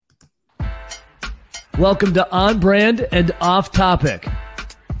Welcome to On Brand and Off Topic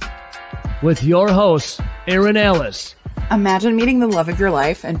with your hosts, Aaron Ellis. Imagine meeting the love of your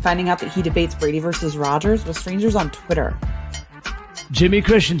life and finding out that he debates Brady versus Rodgers with strangers on Twitter. Jimmy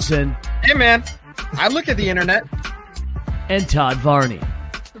Christensen. Hey, man. I look at the internet. And Todd Varney.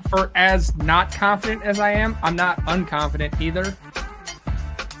 For as not confident as I am, I'm not unconfident either.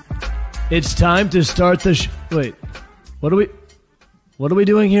 It's time to start the Wait, what are we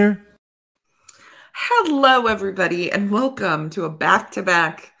doing here? Hello, everybody, and welcome to a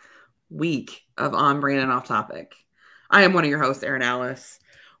back-to-back week of On Brand and Off Topic. I am one of your hosts, Aaron Ellis.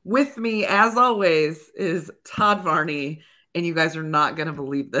 With me, as always, is Todd Varney, and you guys are not going to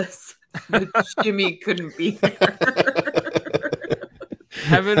believe this. Jimmy couldn't be here.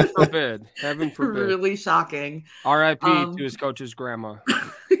 Heaven forbid. Heaven forbid. Really shocking. R.I.P. to his coach's grandma.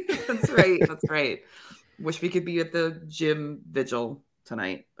 That's right. That's right. Wish we could be at the gym vigil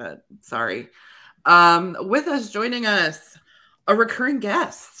tonight, but sorry. With us, joining us, a recurring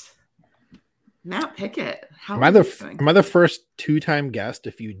guest, Matt Pickett. Am I the first two-time guest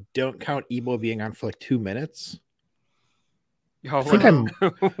if you don't count Ebo being on for like 2 minutes? I think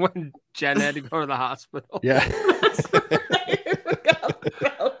when Jen had to go to the hospital. Yeah. That's right. I forgot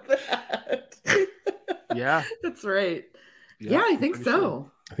about that. Yeah. That's right. Yeah, I think so.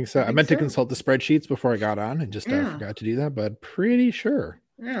 I think so. I meant to consult the spreadsheets before I got on and just forgot to do that, but pretty sure.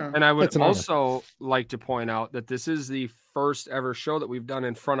 Yeah. And I would also like to point out that this is the first ever show that we've done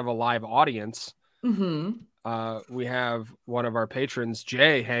in front of a live audience. Mm-hmm. We have one of our patrons,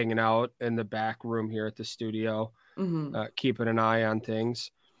 Jay, hanging out in the back room here at the studio, keeping an eye on things.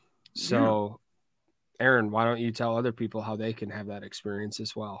 So, Aaron, why don't you tell other people how they can have that experience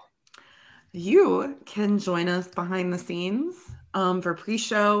as well? You can join us behind the scenes for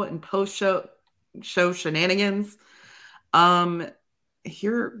pre-show and post-show shenanigans.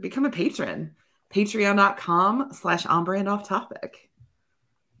 Become a patron. Patreon.com/onbrandofftopic.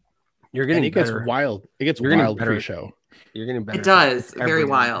 You're getting it gets wild. It gets wild pre-show. You're getting better. It does. Very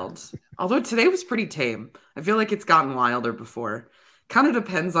wild. Although today was pretty tame. I feel like it's gotten wilder before. Kind of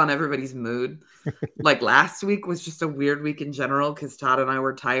depends on everybody's mood. Like last week was just a weird week in general because Todd and I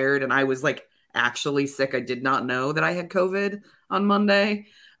were tired and I was like actually sick. I did not know that I had COVID on Monday.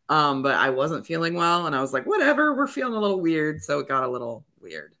 But I wasn't feeling well and I was like, whatever, we're feeling a little weird. So it got a little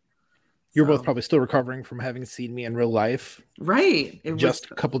weird. You're both probably still recovering from having seen me in real life. Right. It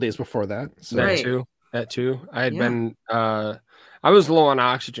just a couple days before that. So. That too. I had been, I was low on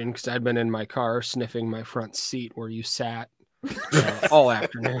oxygen because I'd been in my car sniffing my front seat where you sat all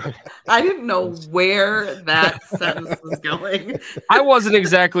afternoon. I didn't know where that sentence was going. I wasn't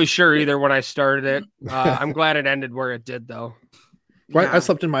exactly sure either when I started it. I'm glad it ended where it did though. Right, yeah. I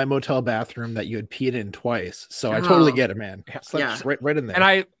slept in my motel bathroom that you had peed in twice, so I totally get it, man. I slept right in there.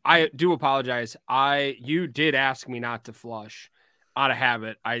 And I do apologize. You did ask me not to flush. Out of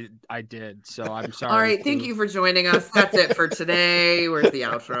habit, I did, so I'm sorry. All right, thank you for joining us. That's it for today. Where's the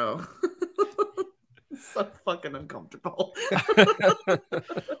outro? So fucking uncomfortable.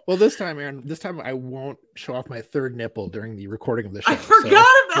 Well, this time, Aaron, I won't show off my third nipple during the recording of the show. I forgot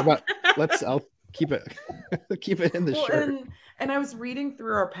about that. I'll keep it in the shirt. And I was reading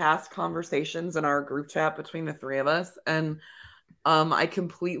through our past conversations in our group chat between the three of us, and I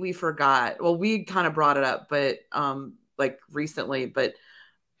completely forgot. Well, we kind of brought it up, but like recently, but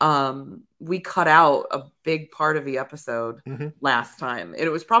we cut out a big part of the episode last time. And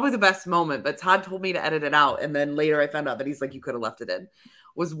it was probably the best moment, but Todd told me to edit it out. And then later I found out that he's like, you could have left it in.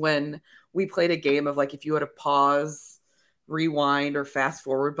 Was when we played a game of like, if you had a pause, rewind, or fast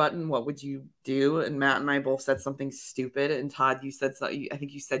forward button, what would you do? And Matt and I both said something stupid. And Todd, you said something. I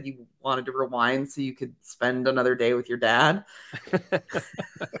think you said you wanted to rewind so you could spend another day with your dad.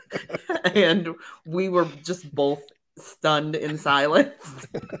 And we were just both stunned in silence.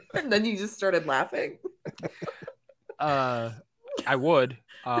 And then you just started laughing. I would,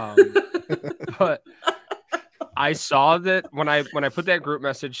 but I saw that when I put that group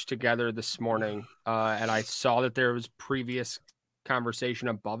message together this morning, and I saw that there was previous conversation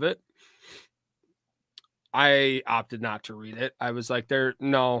above it. I opted not to read it. I was like,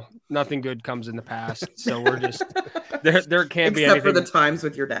 nothing good comes in the past. So we're just there can't be anything. Except for the times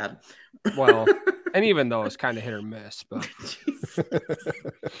with your dad. Well, and even though it's kind of hit or miss, but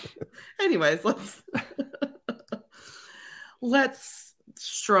anyways, let's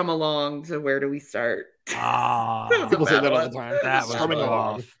strum along to where do we start? People say that all the time. That was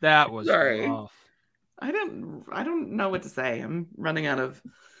rough. That was rough. I don't know what to say. I'm running out of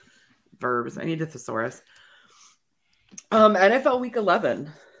verbs. I need a thesaurus. NFL Week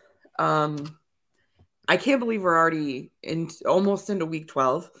 11. I can't believe we're already almost into Week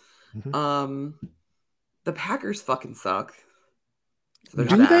 12. Mm-hmm. the Packers fucking suck. So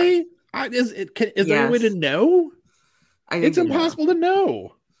do they? Is there a way to know? It's impossible to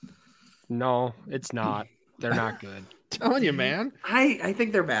know. No, it's not. They're not good. I'm telling you, man. I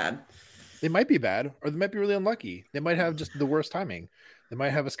think they're bad. They might be bad, or they might be really unlucky. They might have just the worst timing. They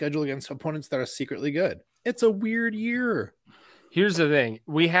might have a schedule against opponents that are secretly good. It's a weird year. Here's the thing.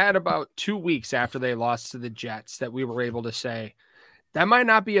 We had about 2 weeks after they lost to the Jets that we were able to say, that might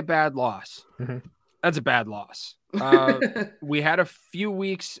not be a bad loss. Mm-hmm. That's a bad loss. We had a few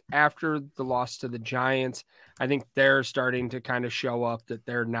weeks after the loss to the Giants. I think they're starting to kind of show up that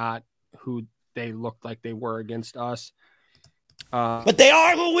they're not who they looked like they were against us. But they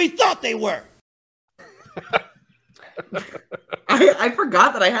are who we thought they were. I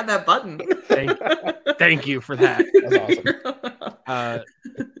forgot that I had that button. Thank you for that. That's awesome.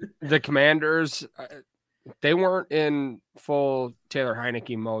 The Commanders, they weren't in full Taylor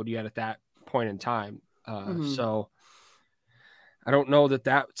Heineke mode yet at that point in time. So I don't know that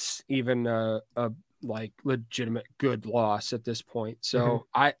that's even a like legitimate good loss at this point. So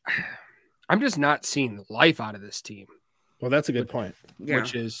I'm just not seeing life out of this team. Well, that's a good point.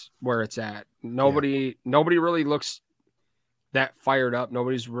 Which is where it's at. Nobody really looks that fired up.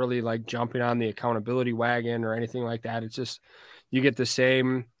 Nobody's really like jumping on the accountability wagon or anything like that. It's just, you get the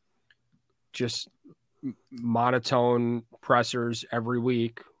same just monotone pressers every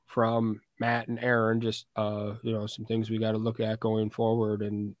week from Matt and Aaron, just, some things we got to look at going forward,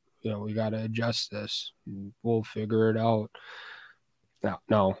 and, we got to adjust this. We'll figure it out.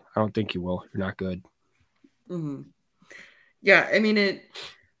 No, I don't think you will. You're not good. Mm-hmm. Yeah. I mean, it's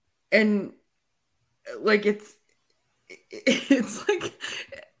like,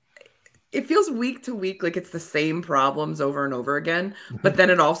 it feels week to week like it's the same problems over and over again, but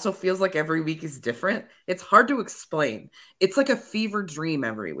then it also feels like every week is different. It's hard to explain. It's like a fever dream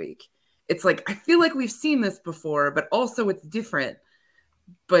every week. It's like, I feel like we've seen this before, but also it's different.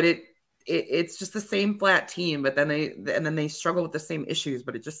 But it's just the same flat team, but then they struggle with the same issues,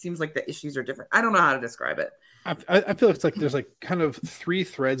 but it just seems like the issues are different. I don't know how to describe it. I feel it's like there's like kind of 3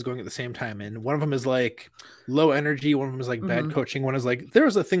 threads going at the same time, and one of them is like low energy, one of them is like bad coaching, one is like there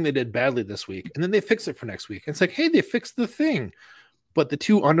was a thing they did badly this week, and then they fix it for next week. And it's like, hey, they fixed the thing, but the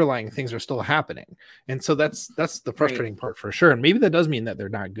 2 underlying things are still happening, and so that's the frustrating part for sure. And maybe that does mean that they're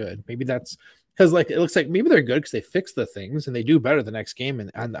not good. Maybe that's because like it looks like maybe they're good because they fix the things and they do better the next game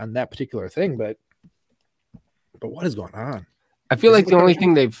and on that particular thing, but what is going on? I feel like the only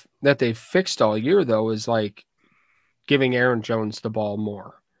thing they've fixed all year though is like giving Aaron Jones the ball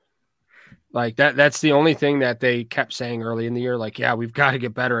more. Like that's the only thing that they kept saying early in the year, like, yeah, we've got to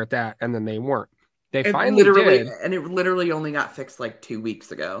get better at that. And then they weren't. They finally did. And it literally only got fixed like 2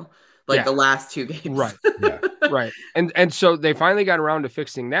 weeks ago, like the last 2 games. Right. Yeah. Right. And so they finally got around to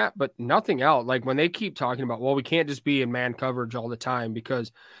fixing that, but nothing else. Like when they keep talking about, well, we can't just be in man coverage all the time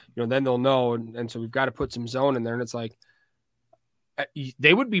because, then they'll know. And so we've got to put some zone in there. And it's like,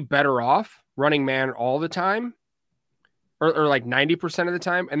 they would be better off running man all the time. Or like 90% of the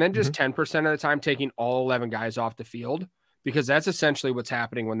time, and then just 10% of the time taking all 11 guys off the field, because that's essentially what's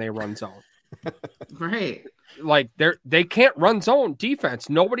happening when they run zone. Right. Like they can't run zone defense.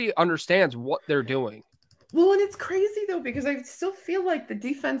 Nobody understands what they're doing. Well, and it's crazy though, because I still feel like the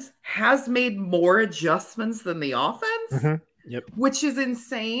defense has made more adjustments than the offense, which is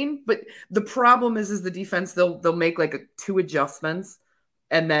insane. But the problem is the defense, they'll make like 2 adjustments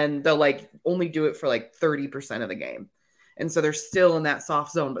and then they'll like only do it for like 30% of the game. And so they're still in that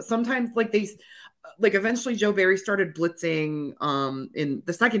soft zone. But sometimes eventually Joe Barry started blitzing in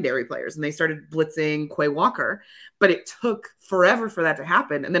the secondary players, and they started blitzing Quay Walker, but it took forever for that to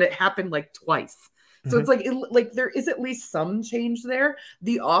happen. And then it happened like twice. So it's like there is at least some change there.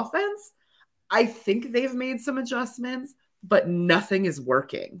 The offense, I think they've made some adjustments, but nothing is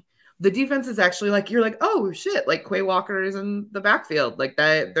working. The defense is actually like, you're like, oh shit, like Quay Walker is in the backfield, like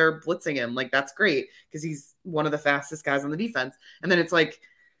that they're blitzing him, like that's great because he's one of the fastest guys on the defense. And then it's like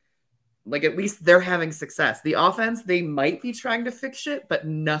at least they're having success. The offense, they might be trying to fix shit, but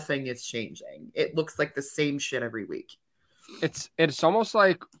nothing is changing. It looks like the same shit every week. It's almost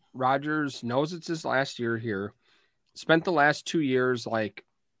like Rodgers knows it's his last year here, spent the last 2 years like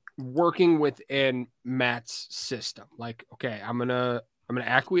working within Matt's system. Like, okay, I'm gonna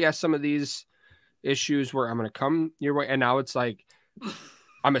acquiesce some of these issues where I'm going to come your way. And now it's like,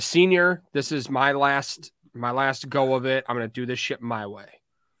 I'm a senior. This is my last go of it. I'm going to do this shit my way.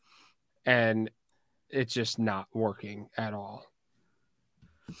 And it's just not working at all.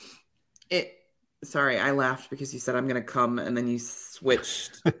 Sorry, I laughed because you said I'm gonna come, and then you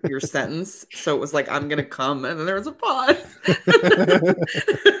switched your sentence, so it was like I'm gonna come, and then there was a pause.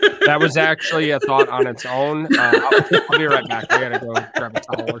 That was actually a thought on its own. I'll be right back. I gotta go grab a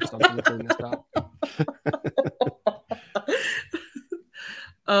towel or something to clean this up.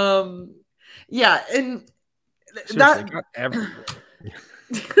 Yeah, and Seriously, that got everywhere.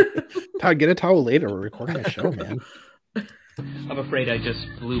 Todd, get a towel later. We're recording a show, man. I'm afraid I just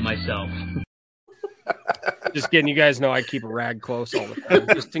blew myself. Just kidding. You guys know I keep a rag close all the time,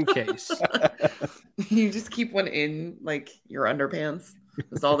 just in case. you just keep one in like your underpants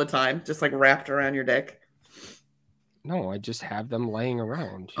just all the time, just like wrapped around your dick. No, I just have them laying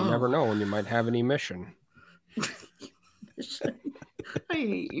around. You never know when you might have an emission. I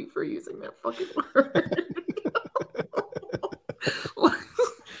hate you for using that fucking word.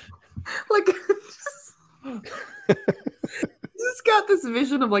 Just got this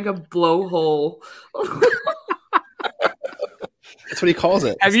vision of like a blowhole. That's what he calls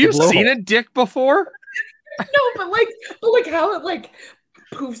it. Have you seen a dick before? No, but like how it like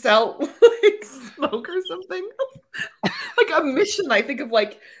poofs out like smoke or something. Like a mission, I think of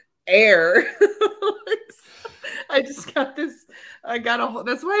like air. I just got this.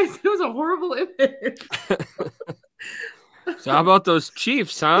 That's why I said it was a horrible image. So how about those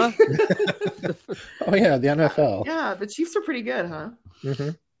Chiefs, huh? Oh yeah, the NFL. Yeah, the Chiefs are pretty good, huh?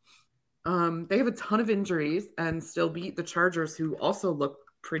 Mm-hmm. They have a ton of injuries and still beat the Chargers, who also looked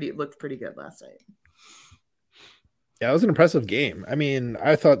pretty good last night. Yeah, it was an impressive game. I mean,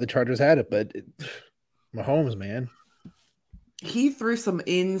 I thought the Chargers had it, but Mahomes, man. He threw some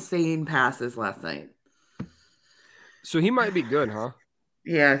insane passes last night. So he might be good, huh?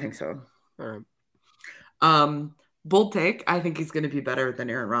 Yeah, I think so. All right. Bold take. I think he's going to be better than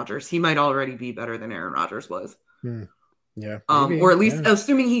Aaron Rodgers. He might already be better than Aaron Rodgers was. Yeah. Or at least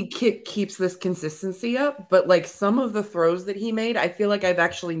assuming he keeps this consistency up. But like some of the throws that he made, I feel like I've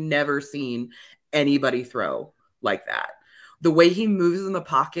actually never seen anybody throw like that. The way he moves in the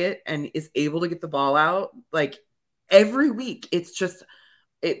pocket and is able to get the ball out, like every week, it's just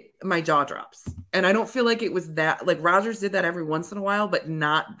my jaw drops. And I don't feel like it was that, like Rodgers did that every once in a while, but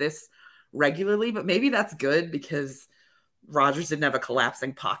not this regularly. But maybe that's good because Rodgers didn't have a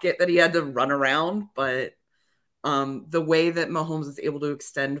collapsing pocket that he had to run around. But the way that Mahomes is able to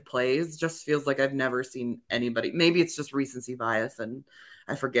extend plays just feels like I've never seen anybody. Maybe it's just recency bias and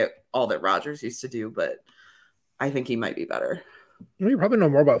I forget all that Rodgers used to do, but I think he might be better. Well, you probably know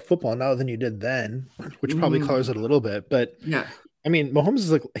more about football now than you did then, which probably colors it a little bit. But yeah, I mean, Mahomes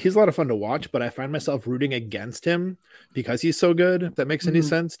is like, he's a lot of fun to watch, but I find myself rooting against him because he's so good. If that makes any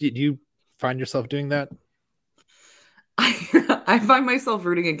sense. Do you find yourself doing that? I find myself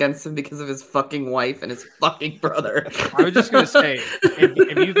rooting against him because of his fucking wife and his fucking brother. I was just going to say,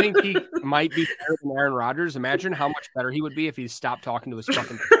 if you think he might be better than Aaron Rodgers, imagine how much better he would be if he stopped talking to his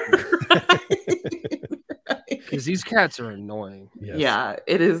fucking because these cats are annoying. Yes. Yeah,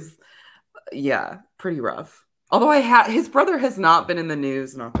 it is. Yeah, pretty rough. Although his brother has not been in the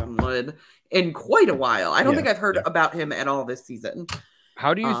news, knock on wood, in quite a while. I don't think I've heard about him at all this season.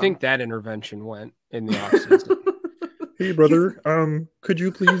 How do you think that intervention went in the offseason? Hey, brother, could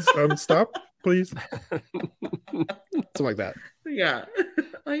you please stop, please? Something like that. Yeah,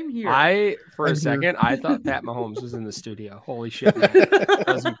 I'm here. For a second, I thought Pat Mahomes was in the studio. Holy shit, man. That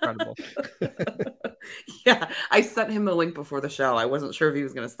was incredible. Yeah, I sent him the link before the show. I wasn't sure if he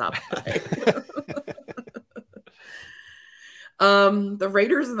was going to stop by. The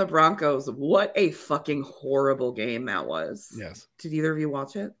Raiders and the Broncos. What a fucking horrible game that was. Yes. Did either of you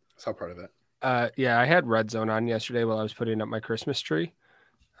watch it? I saw part of it. Yeah, I had Red Zone on yesterday while I was putting up my Christmas tree.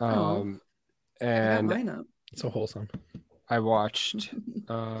 And It's so wholesome. I watched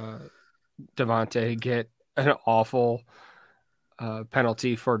Devontae get an awful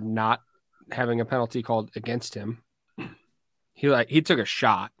penalty for not having a penalty called against him. He took a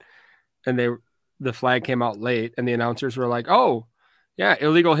shot and the flag came out late and the announcers were like, "Oh, yeah,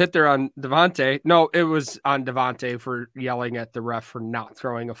 illegal hit there on Devontae." No, it was on Devontae for yelling at the ref for not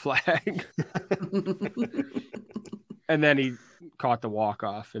throwing a flag. And then he caught the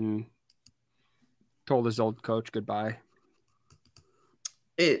walk-off and told his old coach goodbye.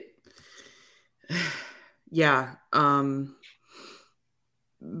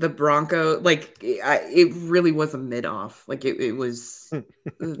 The Bronco, it really was a mid-off. Like it was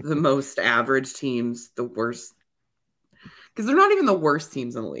the most average teams, the worst. Because they're not even the worst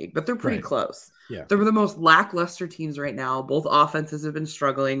teams in the league, but they're pretty close. Yeah. They're the most lackluster teams right now. Both offenses have been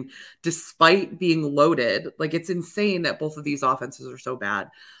struggling despite being loaded. Like, it's insane that both of these offenses are so bad.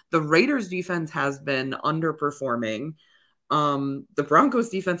 The Raiders defense has been underperforming. The Broncos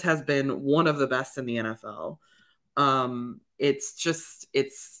defense has been one of the best in the NFL. It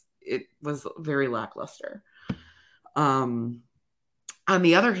was very lackluster. On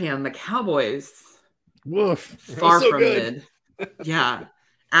the other hand, the Cowboys, woof, far so from good. mid. Yeah,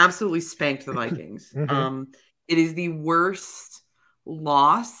 absolutely spanked the Vikings. It is the worst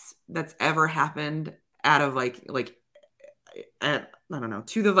loss that's ever happened out of I don't know,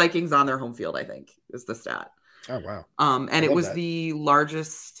 to the Vikings on their home field, I think is the stat. Oh wow. And it was the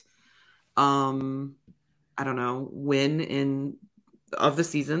largest I don't know, win of the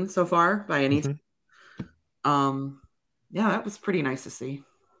season so far by any team. Yeah, that was pretty nice to see.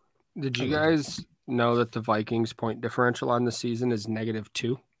 Did you guys know that the Vikings point differential on the season is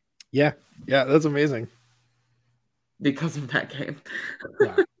 -2? Yeah, that's amazing. Because of that game.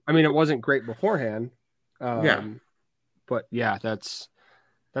 Yeah. I mean, it wasn't great beforehand. Yeah. But yeah, that's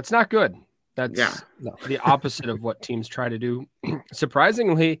not good. That's the opposite of what teams try to do.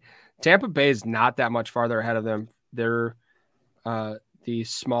 Surprisingly, Tampa Bay is not that much farther ahead of them. They're the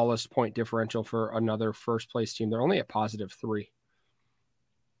smallest point differential for another first place team. They're only at +3.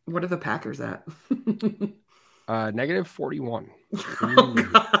 What are the Packers at? -41. Oh,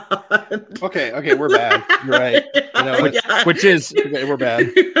 God. Okay, we're bad. You're right. We're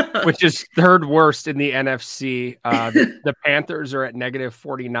bad. Which is third worst in the NFC. The Panthers are at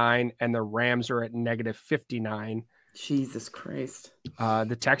 -49 and the Rams are at -59. Jesus Christ.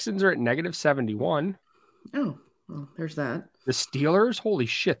 The Texans are at -71. Oh, well, there's that. The Steelers, holy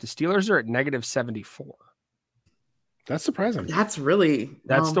shit, the Steelers are at -74. That's surprising. That's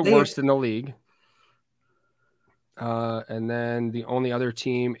the worst in the league. And then the only other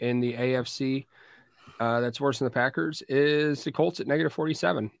team in the AFC that's worse than the Packers is the Colts at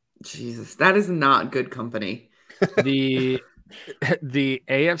 -47. Jesus, that is not good company. The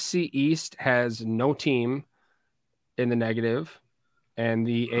AFC East has no team in the negative, and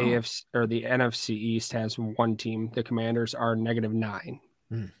the AFC or the NFC East has one team. The Commanders are -9.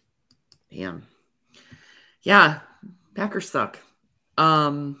 Damn. Yeah, Packers suck.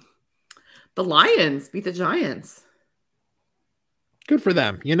 The Lions beat the Giants. Good for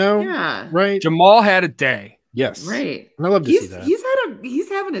them, Yeah. Right. Jamal had a day. Yes. Right. I love to see that. He's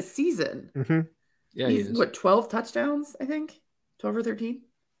having a season. Mm-hmm. Yeah, he's he is. what, 12 touchdowns, I think? 12 or 13?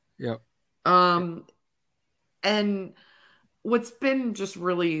 Yep. And what's been just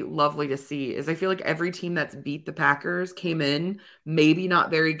really lovely to see is I feel like every team that's beat the Packers came in maybe not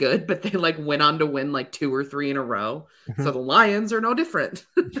very good, but they went on to win 2 or 3 in a row. Mm-hmm. So the Lions are no different.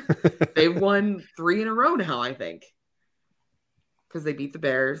 They've won 3 in a row now, I think, because they beat the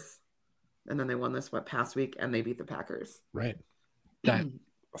Bears, and then they won this past week, and they beat the Packers. Right.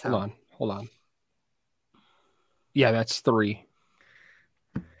 Hold on. Yeah, that's 3.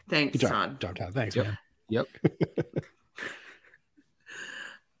 Thanks, Todd. Todd. Thanks, Yep. man. Yep.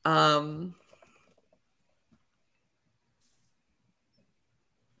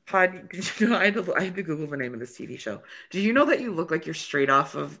 Todd, did you know I had to Google the name of this TV show. Did you know that you look like you're straight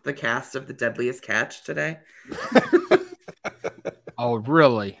off of the cast of The Deadliest Catch today? Oh,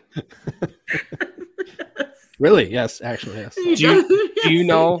 really? Really? Yes, actually, yes. Do you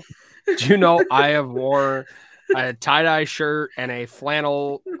know I have wore a tie-dye shirt and a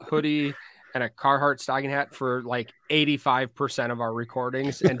flannel hoodie and a Carhartt stocking hat for 85% of our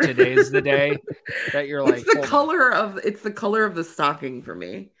recordings, and today's the day that you're it's the color of the stocking for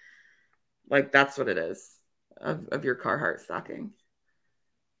me. That's what it is of your Carhartt stocking.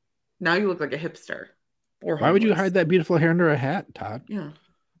 Now you look like a hipster. Why would you hide that beautiful hair under a hat, Todd? Yeah,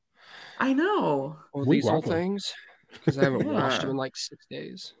 I know. Well, these old things, because I haven't washed them in 6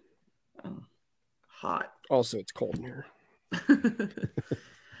 days. Oh, hot. Also, it's cold in here.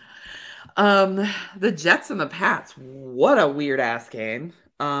 The Jets and the Pats. What a weird ass game.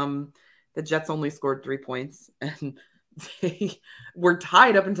 The Jets only scored 3 points, and they were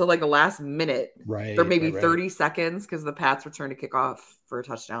tied up until the last minute. Right. For maybe 30 seconds because the Pats returned a kickoff for a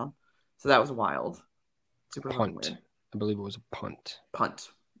touchdown. So that was wild. Super punt. I believe it was a punt. Punt.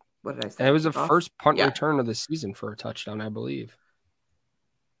 What did I say? And it was the first punt return of the season for a touchdown, I believe.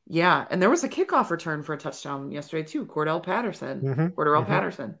 Yeah, and there was a kickoff return for a touchdown yesterday too. Cordell Patterson.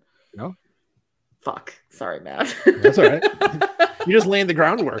 Patterson. No. Fuck. Sorry, Matt. That's all right. You just laying the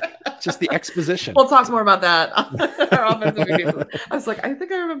groundwork. It's just the exposition. We'll talk more about that. I was I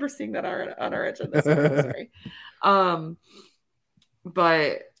think I remember seeing that on our agenda. So sorry.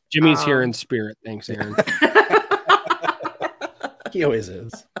 But Jimmy's here in spirit. Thanks, Aaron. He always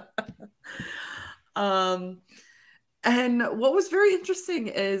is. And what was very interesting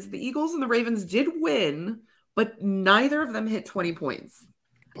is the Eagles and the Ravens did win, but neither of them hit 20 points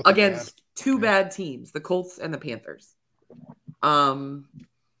against two bad teams, the Colts and the Panthers.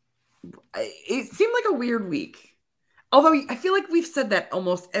 It seemed like a weird week. Although I feel like we've said that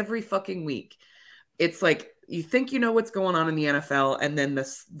almost every fucking week. It's like you think you know what's going on in the NFL, and then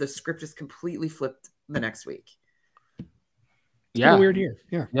the script is completely flipped the next week. It's been a weird year.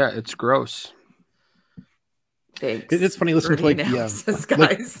 Yeah, it's gross. Thanks. It's funny listening to like analysis,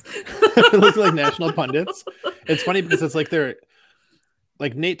 guys. Looks like national pundits. It's funny because it's like they're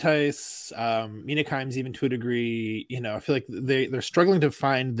like Nate Tice, Mina Kimes, even to a degree. You know, I feel like they're struggling to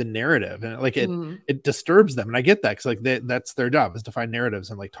find the narrative, and like it disturbs them, and I get that because like that's their job is to find narratives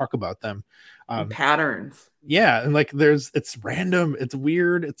and like talk about them, patterns. Yeah, and like it's random, it's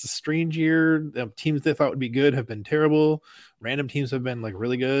weird, it's a strange year. Teams they thought would be good have been terrible. Random teams have been like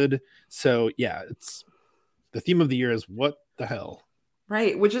really good. So yeah, it's the theme of the year is what the hell,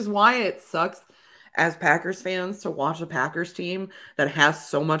 right? Which is why it sucks as Packers fans to watch a Packers team that has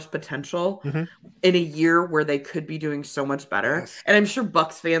so much potential in a year where they could be doing so much better. Yes. And I'm sure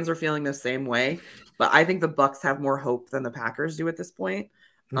Bucs fans are feeling the same way, but I think the Bucs have more hope than the Packers do at this point.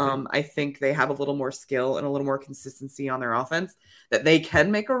 I think they have a little more skill and a little more consistency on their offense that they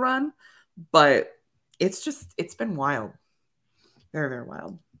can make a run, but it's been wild. Very, very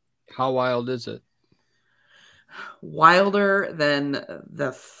wild. How wild is it? Wilder than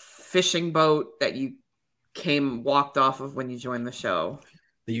the fishing boat that you walked off of when you joined the show.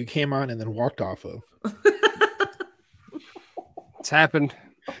 That you came on and then walked off of. It's happened.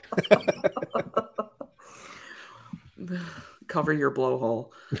 Cover your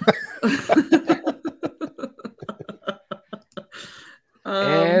blowhole.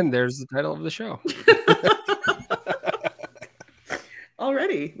 And there's the title of the show.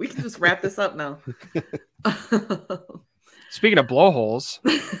 Already, we can just wrap this up now. Speaking of blowholes,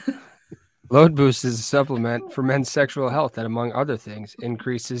 Load Boost is a supplement for men's sexual health that, among other things,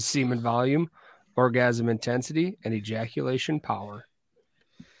 increases semen volume, orgasm intensity, and ejaculation power.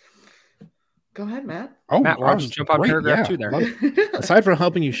 Go ahead, Matt. Oh, Matt, why don't you jump on paragraph 2 there? Aside from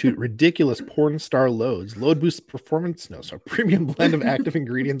helping you shoot ridiculous porn star loads, Load Boost Performance Notes, a premium blend of active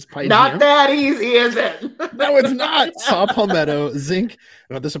ingredients. Not that easy, is it? No, it's not. Saw palmetto, zinc,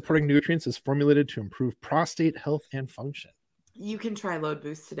 and other supporting nutrients is formulated to improve prostate health and function. You can try Load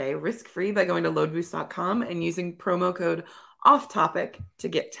Boost today, risk-free, by going to loadboost.com and using promo code OFFTOPIC to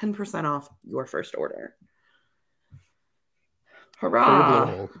get 10% off your first order.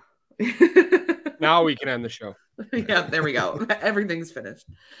 Hurrah! Now we can end the show. Yeah, there we go. Everything's finished.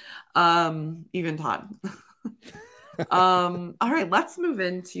 Even Todd. All right, let's move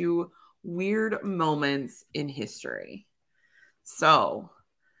into weird moments in history. So,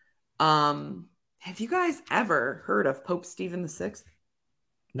 have you guys ever heard of Pope Stephen VI?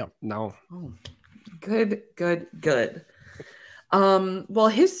 No. Oh, good. Well,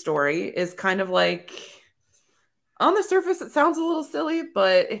 his story is kind of like, on the surface, it sounds a little silly,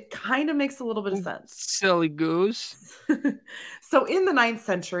 but it kind of makes a little bit of sense. Silly goose. So in the 9th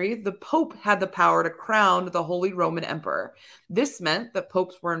century, the Pope had the power to crown the Holy Roman Emperor. This meant that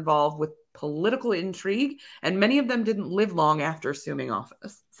popes were involved with political intrigue, and many of them didn't live long after assuming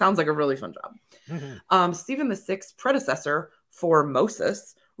office. Sounds like a really fun job. Stephen VI's predecessor,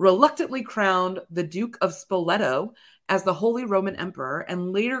 Formosus, reluctantly crowned the Duke of Spoleto as the Holy Roman Emperor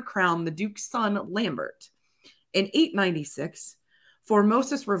and later crowned the Duke's son, Lambert. In 896,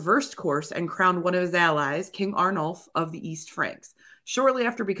 Formosus reversed course and crowned one of his allies, King Arnulf of the East Franks. Shortly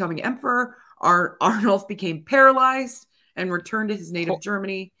after becoming emperor, Arnulf became paralyzed and returned to his native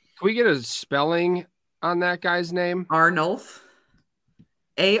Germany. Can we get a spelling on that guy's name? Arnulf.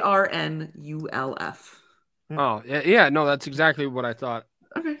 Arnulf. Oh, yeah, no, that's exactly what I thought.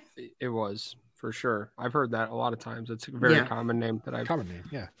 Okay. It was, for sure. I've heard that a lot of times. It's a very common name that I've... Common name,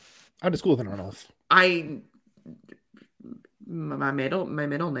 yeah. I went to school with an Arnulf. My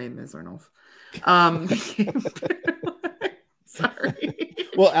middle name is Arnulf. Sorry.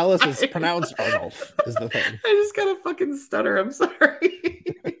 Well, Alice is pronounced Arnulf, is the thing. I just got to fucking stutter. I'm sorry.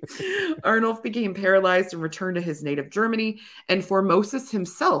 Arnulf became paralyzed and returned to his native Germany, and Formosus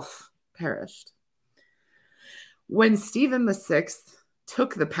himself perished. When Stephen VI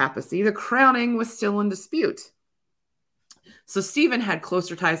took the papacy, the crowning was still in dispute. So Stephen had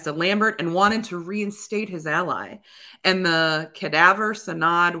closer ties to Lambert and wanted to reinstate his ally. And the Cadaver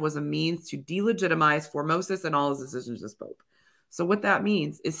Synod was a means to delegitimize Formosus and all his decisions as Pope. So what that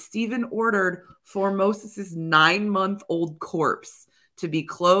means is Stephen ordered Formosus's 9-month-old corpse to be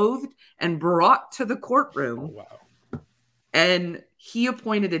clothed and brought to the courtroom. Oh, wow. And he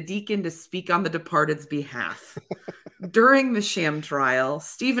appointed a deacon to speak on the departed's behalf. During the sham trial,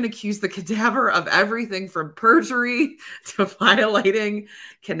 Stephen accused the cadaver of everything from perjury to violating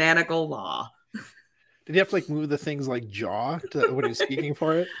canonical law. Did he have to like move the thing's like jaw to, when he was speaking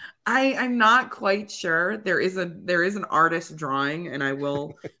for it? I'm not quite sure. There is an artist drawing, and I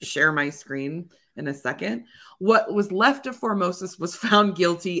will share my screen in a second. What was left of Formosus was found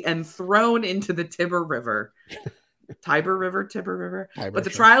guilty and thrown into the Tiber River. Tiber River. But the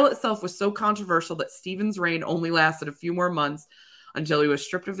trial itself was so controversial that Stephen's reign only lasted a few more months until he was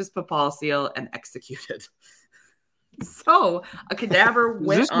stripped of his papal seal and executed. So a cadaver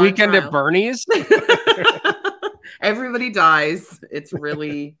went Is this on weekend trial. at Bernie's? Everybody dies. It's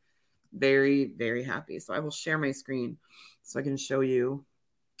really very, very happy. So I will share my screen so I can show you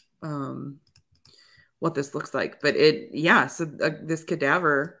what this looks like. But this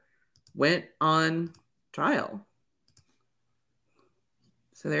cadaver went on trial.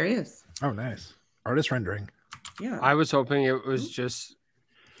 So there he is. Oh, nice. Artist rendering. Yeah. I was hoping it was just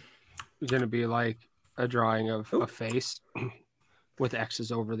going to be like a drawing of a face with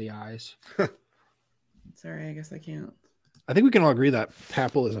X's over the eyes. Sorry, I guess I can't. I think we can all agree that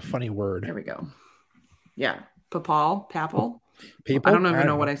papal is a funny word. There we go. Yeah. Papal. People? I don't even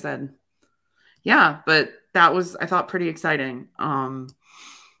know what I said. Yeah, but that was, I thought, pretty exciting. I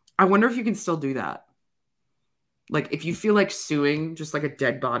wonder if you can still do that. Like, if you feel like suing just like a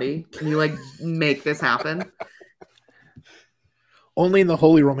dead body, can you like make this happen? Only in the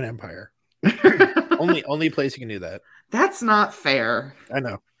Holy Roman Empire. only place you can do that. That's not fair. I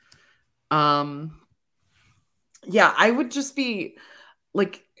know. Yeah, I would just be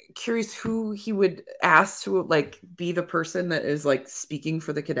like curious who he would ask to like be the person that is like speaking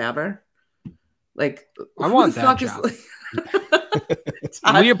for the cadaver. Like, I want that job.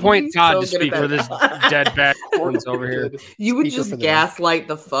 We appoint Todd to speak for this dead back horns over here. You would just gaslight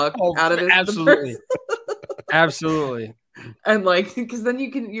the fuck out of this. Absolutely. And like, because then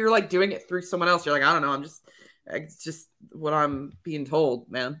you're like doing it through someone else. You're like, I don't know. It's just what I'm being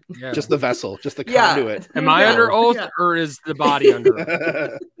told, man. Yeah. Just the vessel, just the conduit. Am I under oath or is the body under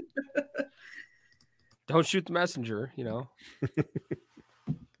oath? Don't shoot the messenger, you know.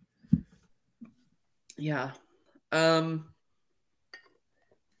 Yeah. But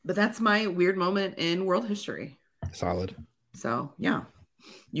that's my weird moment in world history. Solid. So yeah,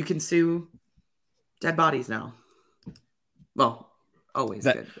 you can sue dead bodies now. Well, always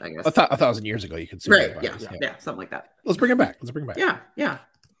good, I guess. 1,000 years ago, you could sue dead bodies. Yeah, something like that. Let's bring it back. Yeah.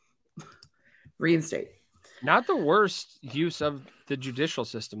 Reinstate. Not the worst use of the judicial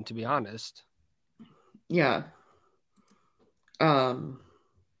system, to be honest. Yeah. Mind.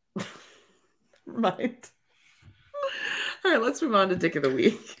 All right, let's move on to Dick of the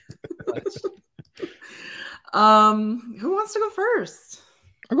Week. Who wants to go first?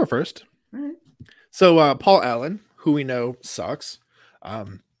 I'll go first. All right. So Paul Allen, who we know sucks,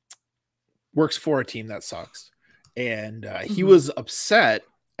 works for a team that sucks, and he was upset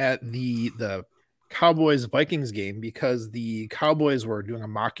at the Cowboys Vikings game because the Cowboys were doing a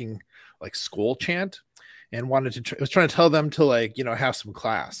mocking like skull chant and was trying to tell them to like, you know, have some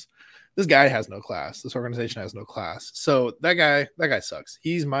class. This guy has no class. This organization has no class. So that guy sucks.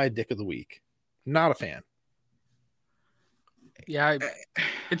 He's my Dick of the Week. Not a fan. Yeah,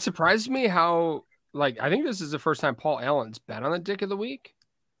 it surprised me how, like, I think this is the first time Paul Allen's been on the Dick of the Week.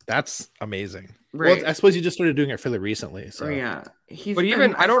 That's amazing. Right. Well, I suppose you just started doing it fairly recently. So yeah,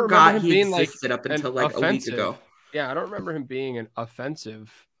 I don't remember him being like up until like a week ago. Yeah, I don't remember him being an offensive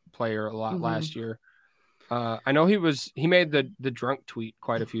player a lot last year. I know he made the drunk tweet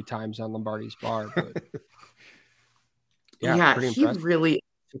quite a few times on Lombardi's bar, but yeah, pretty he impressive. really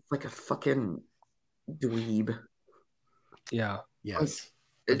is like a fucking dweeb. Yeah. Yes.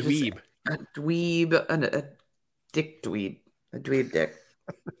 A dweeb and a dick dweeb. A dweeb dick.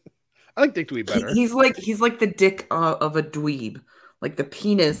 I like Dick Dweeb better. He's like the dick of a dweeb, like the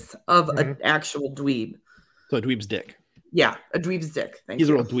penis of an actual dweeb. So a dweeb's dick. Yeah, a dweeb's dick. He's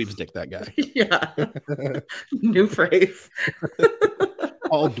a real dweeb's dick, that guy. Yeah. New phrase.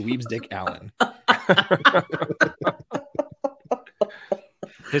 All dweeb's dick Allen.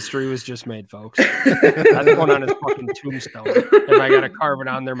 History was just made, folks. That's one on his fucking tombstone. If I gotta carve it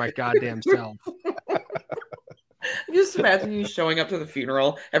on there, my goddamn self. Just imagine you showing up to the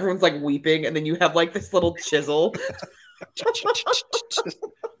funeral. Everyone's like weeping, and then you have like this little chisel.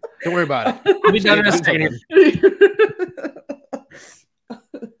 Don't worry about it. I'll be done in a second.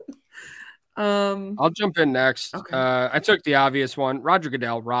 I'll jump in next. Okay. I took the obvious one. Roger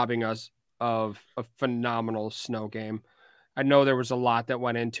Goodell robbing us of a phenomenal snow game. I know there was a lot that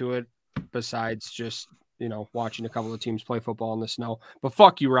went into it besides just, you know, watching a couple of teams play football in the snow. But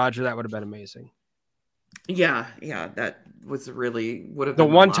fuck you, Roger. That would have been amazing. Yeah, that was really would have the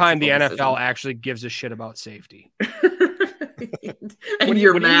been one time the logical NFL decision. actually gives a shit about safety. And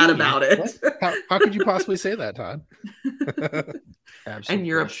you're mad about it. How could you possibly say that, Todd? And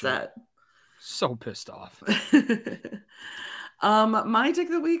you're upset. So pissed off. My take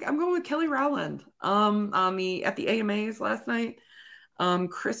of the week, I'm going with Kelly Rowland. At the AMAs last night,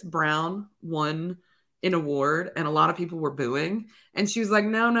 Chris Brown won an award and a lot of people were booing, and she was like,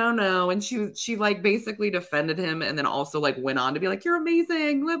 no, and she like basically defended him and then also like went on to be like, you're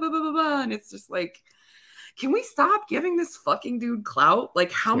amazing, blah, blah, blah, blah, blah. And it's just like, can we stop giving this fucking dude clout?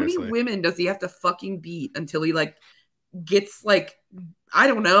 Like, how many women does he have to fucking beat until he like gets like, I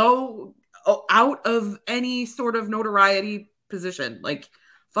don't know, out of any sort of notoriety position? Like,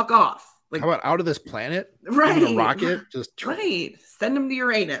 fuck off. Like, how about out of this planet? Right. Even a rocket? Just right. Send him to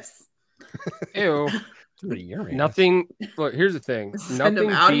Uranus. Ew. Nothing. Look, here's the thing. Send him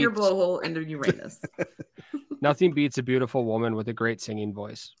out of your blowhole into Uranus. Nothing beats a beautiful woman with a great singing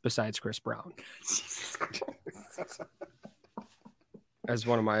voice besides Chris Brown. Jesus Christ. As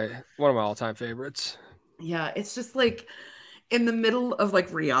one of my all-time favorites. Yeah, it's just like in the middle of like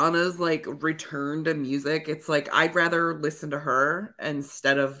Rihanna's like return to music, it's like I'd rather listen to her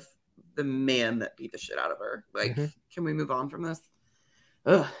instead of the man that beat the shit out of her. Like, can we move on from this?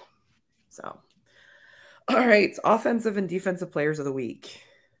 Ugh. So, all right, offensive and defensive players of the week.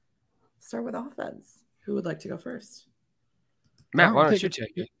 Start with offense. Who would like to go first? Matt, why don't you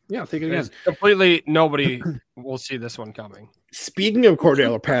take it? Yeah, I'll take it again. Completely, nobody will see this one coming. Speaking of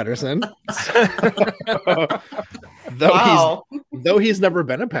Cordell Patterson, though he's never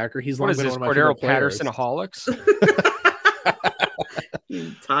been a Packer, he's long been one of my favorite players. Patterson-aholics?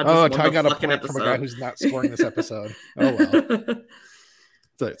 Todd got a point from a guy who's not scoring this episode. Oh well.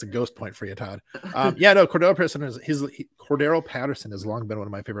 It's a ghost point for you, Todd. Cordell Patterson has long been one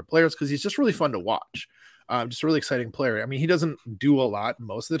of my favorite players because he's just really fun to watch. Just a really exciting player. I mean, he doesn't do a lot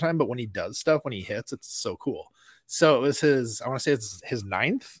most of the time, but when he does stuff, when he hits, it's so cool. So it was it's his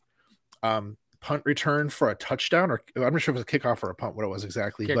 9th punt return for a touchdown, or I'm not sure if it was a kickoff or a punt, what it was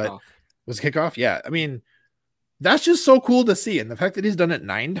exactly, but it was a kickoff. Yeah. I mean, that's just so cool to see. And the fact that he's done it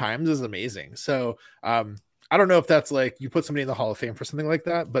 9 times is amazing. So, I don't know if that's like you put somebody in the Hall of Fame for something like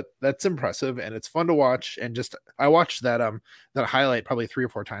that, but that's impressive and it's fun to watch. And just I watched that highlight probably 3 or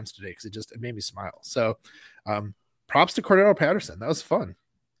 4 times today because it made me smile. So props to Cordell Patterson. That was fun.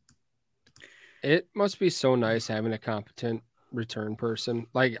 It must be so nice having a competent return person.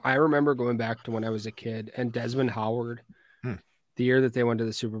 Like I remember going back to when I was a kid and Desmond Howard, the year that they went to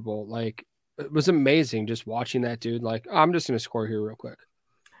the Super Bowl, like it was amazing just watching that dude. Like, I'm just going to score here real quick.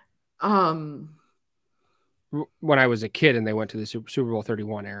 When I was a kid and they went to the Super Bowl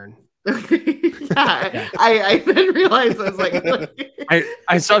 31, Aaron. Yeah. I then realized I was like,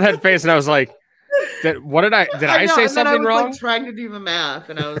 I saw that face and I was like, what did I say something wrong? Like trying to do the math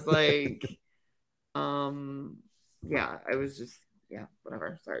and I was like, I was just,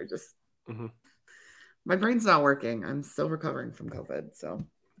 whatever. Sorry. Just my brain's not working. I'm still recovering from COVID. So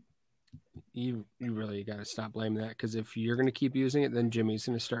you really got to stop blaming that. Cause if you're going to keep using it, then Jimmy's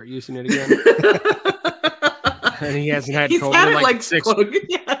going to start using it again. And he hasn't had COVID in like 6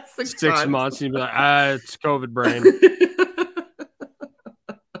 months. And he'd be like, it's COVID brain.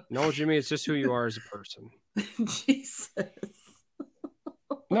 No, Jimmy, it's just who you are as a person. Jesus.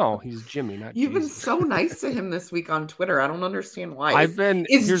 No, he's Jimmy, not You've Jesus. Been so nice to him this week on Twitter. I don't understand why.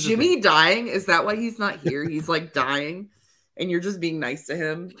 Is Jimmy dying? Is that why he's not here? He's like dying and you're just being nice to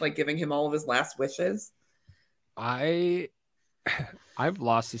him, like giving him all of his last wishes? I've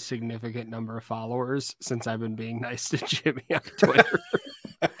lost a significant number of followers since I've been being nice to Jimmy on Twitter.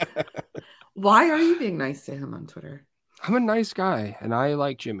 Why are you being nice to him on Twitter? I'm a nice guy, and I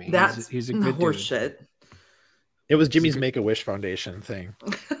like Jimmy. He's a good horse dude. Shit. It was Jimmy's Make-A-Wish Foundation thing.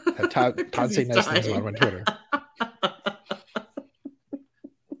 Todd say nice things about him on Twitter.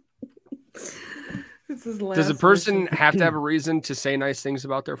 Does a person have to have a reason to say nice things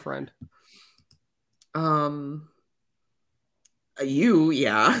about their friend?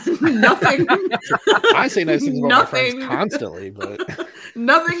 Nothing. I say nice things about my friends constantly, but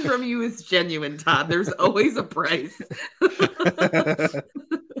nothing from you is genuine, Todd. There's always a price.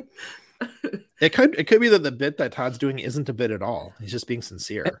 It could be that the bit that Todd's doing isn't a bit at all. He's just being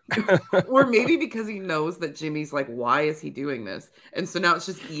sincere. Or maybe because he knows that Jimmy's like, why is he doing this? And so now it's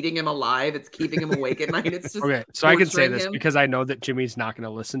just eating him alive. It's keeping him awake at night. It's just okay. So I can say this because I know that Jimmy's not going to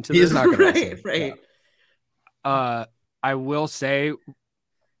listen to this. He's not going to listen. Right. Yeah. I will say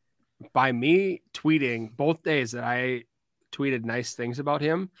by me tweeting both days that I tweeted nice things about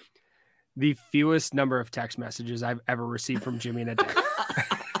him, the fewest number of text messages I've ever received from Jimmy in a day.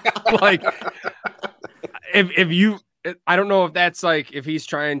 Like if you, I don't know if that's like, if he's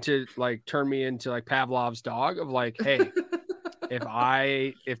trying to like turn me into like Pavlov's dog of like, hey,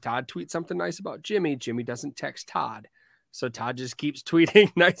 if Todd tweets something nice about Jimmy, Jimmy doesn't text Todd. So Todd just keeps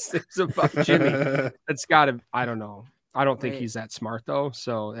tweeting nice things about Jimmy. That's gotta, I don't know. I don't think he's that smart though.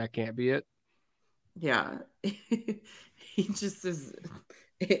 So that can't be it. Yeah. He just is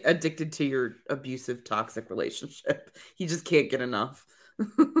addicted to your abusive, toxic relationship. He just can't get enough.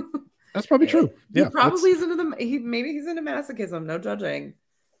 That's probably true. He probably is into maybe he's into masochism. No judging.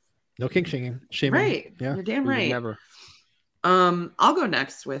 No kink shaming. Right. Yeah. You're damn right. Never. I'll go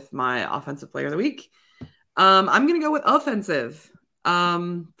next with my offensive player of the week. I'm gonna go with offensive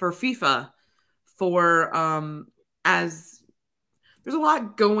for FIFA as there's a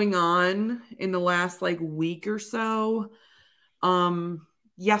lot going on in the last week or so.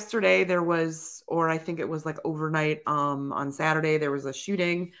 Yesterday there was, or I think it was overnight, on Saturday, there was a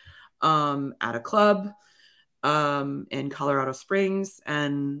shooting at a club in Colorado Springs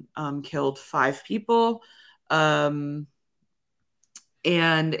and killed 5 people.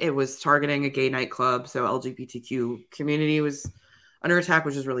 And it was targeting a gay nightclub. So LGBTQ community was under attack,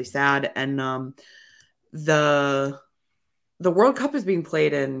 which is really sad. And the World Cup is being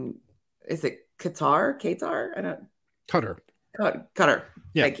played in, is it Qatar? Qatar.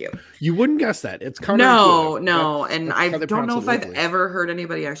 Yeah. Thank you. You wouldn't guess that. It's counterintuitive. No. And I don't know if I've ever heard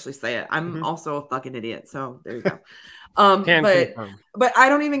anybody actually say it. I'm also a fucking idiot. So there you go. But I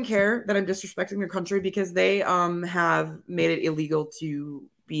don't even care that I'm disrespecting their country because they have made it illegal to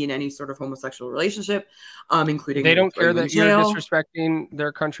be in any sort of homosexual relationship, including they don't care that you're disrespecting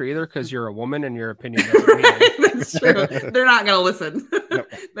their country either because you're a woman and your opinion doesn't mean anything. That's true. They're not going to listen. Nope.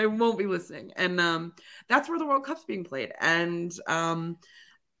 They won't be listening. And that's where the World Cup's being played. And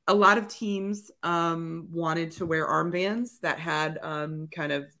a lot of teams wanted to wear armbands that had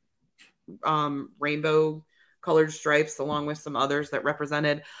kind of rainbow colored stripes along with some others that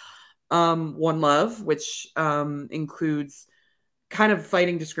represented One Love, which includes kind of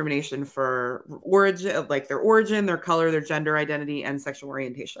fighting discrimination for origin, their origin, their color, their gender identity, and sexual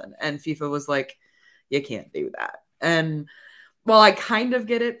orientation. And FIFA was like, you can't do that. And while I kind of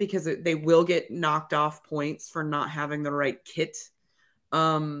get it because they will get knocked off points for not having the right kit,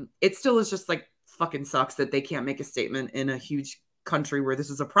 it still is just fucking sucks that they can't make a statement in a huge country where this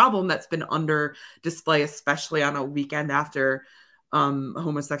is a problem that's been under display, especially on a weekend after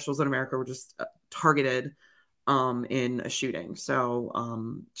homosexuals in America were just targeted in a shooting.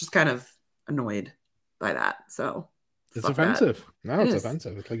 So just kind of annoyed by that. So it's offensive. No, it's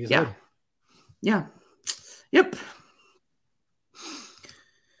offensive. It's like you said. Yeah. Yep.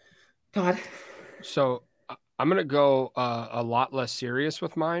 Todd. So I'm gonna go a lot less serious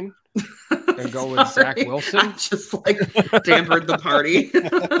with mine and go with Zach Wilson. I just dampered the party.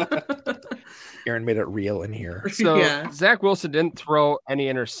 Aaron made it real in here. So Zach Wilson didn't throw any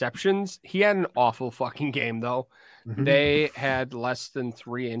interceptions. He had an awful fucking game though. Mm-hmm. They had less than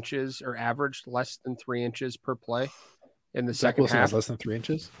 3 inches or averaged less than 3 inches per play in the second half. Has less than 3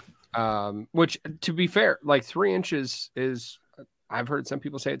 inches. Which to be fair, 3 inches is, I've heard some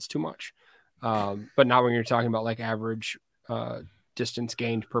people say it's too much. But not when you're talking about average distance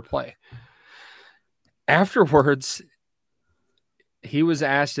gained per play. Afterwards, he was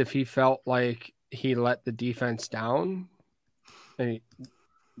asked if he felt like he let the defense down. And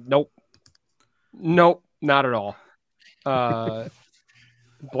nope, not at all.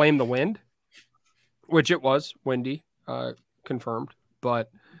 Blame the wind, which it was windy, confirmed, but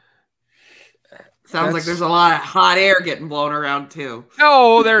sounds like there's a lot of hot air getting blown around too.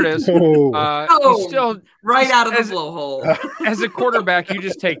 Oh, there it is. Still right out of the blowhole. As a quarterback, you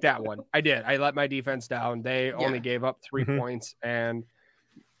just take that one. I did. I let my defense down. They only gave up 3 points, and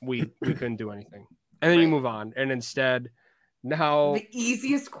we couldn't do anything. And then you move on. And instead, now the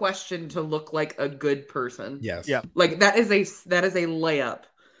easiest question to look like a good person. Yes. Yeah. That is a layup.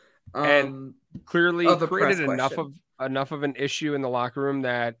 And clearly created enough of an issue in the locker room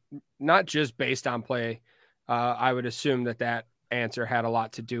that not just based on play, I would assume that answer had a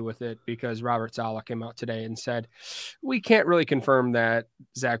lot to do with it because Robert Saleh came out today and said, we can't really confirm that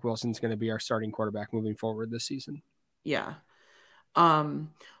Zach Wilson's going to be our starting quarterback moving forward this season. Yeah. And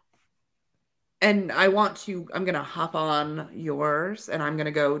I'm going to hop on yours and I'm going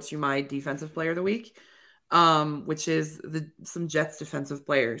to go to my defensive player of the week, which is some Jets defensive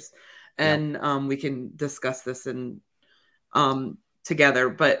players. And we can discuss this together.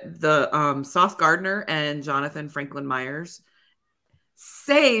 But the Sauce Gardner and Jonathan Franklin Myers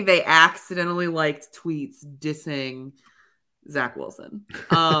say they accidentally liked tweets dissing Zach Wilson.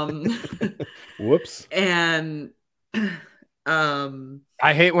 Whoops. And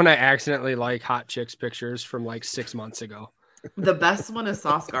I hate when I accidentally like hot chicks pictures from 6 months ago. The best one is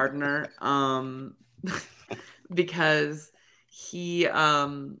Sauce Gardner, because he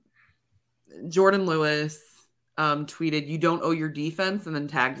Jordan Lewis tweeted, "You don't owe your defense," and then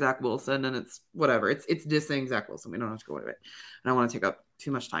tagged Zach Wilson, and it's whatever. It's dissing Zach Wilson. We don't have to go into it. I don't want to take up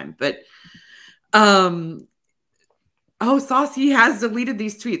too much time, but Sauce, he has deleted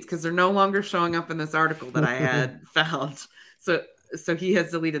these tweets because they're no longer showing up in this article that I had found. So he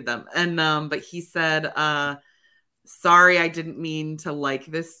has deleted them. And but he said, sorry, I didn't mean to like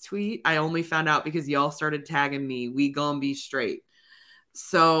this tweet. I only found out because y'all started tagging me. We gonna be straight.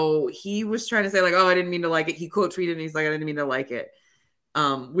 So he was trying to say like, oh, I didn't mean to like it. He quote tweeted and he's like, I didn't mean to like it.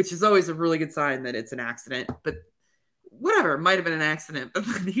 Which is always a really good sign that it's an accident. But whatever, it might have been an accident. But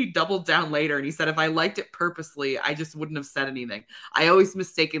then he doubled down later and he said, if I liked it purposely, I just wouldn't have said anything. I always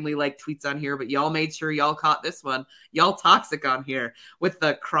mistakenly like tweets on here, but y'all made sure y'all caught this one. Y'all toxic on here with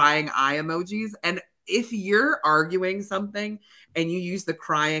the crying eye emojis. And if you're arguing something and you use the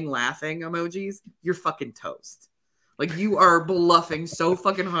crying laughing emojis, you're fucking toast. Like, you are bluffing so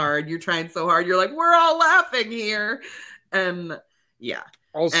fucking hard. You're trying so hard. You're like, we're all laughing here. And yeah.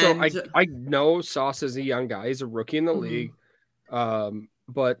 Also, I know Sauce is a young guy. He's a rookie in the league.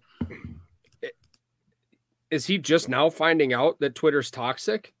 But is he just now finding out that Twitter's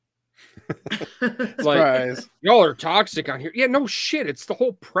toxic? Like, y'all are toxic on here. Yeah, no shit. It's the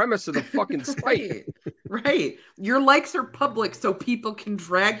whole premise of the fucking site. Right. Your likes are public so people can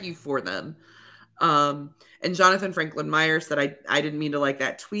drag you for them. And Jonathan Franklin Meyer said, I didn't mean to like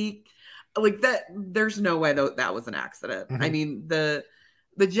that tweet. Like that, there's no way that was an accident. I mean, the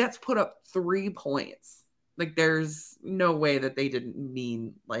Jets put up 3 points. Like, there's no way that they didn't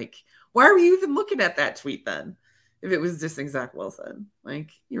mean, like, why are you even looking at that tweet then? If it was dissing Zach Wilson,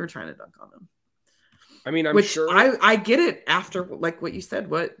 like, you were trying to dunk on him. I mean, I'm sure I get it after like what you said,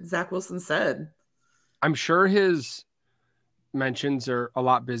 what Zach Wilson said. I'm sure his mentions are a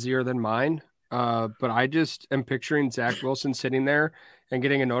lot busier than mine. But I just am picturing Zach Wilson sitting there and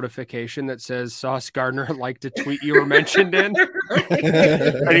getting a notification that says Sauce Gardner liked a tweet you were mentioned in.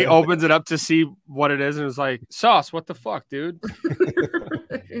 And he opens it up to see what it is and is like, Sauce, what the fuck, dude?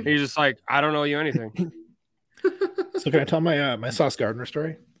 And he's just like, I don't know you anything. So can I tell my Sauce Gardner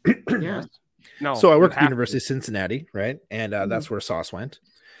story? Yeah. No. So I work at the University of Cincinnati, right? And that's where Sauce went.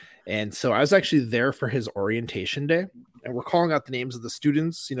 And so I was actually there for his orientation day. And we're calling out the names of the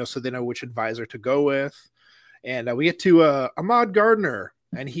students, so they know which advisor to go with. And we get to Ahmad Gardner,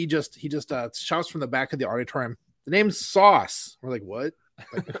 and he just shouts from the back of the auditorium, the name's Sauce. We're like, what?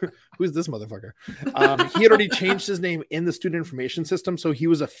 Like, who's this motherfucker? He had already changed his name in the student information system, so he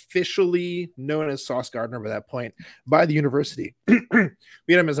was officially known as Sauce Gardner by that point by the university. We had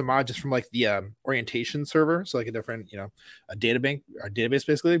him as Ahmad just from like the orientation server, so like a different, a database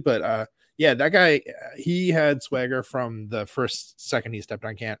basically. But yeah, that guy, he had swagger from the first second he stepped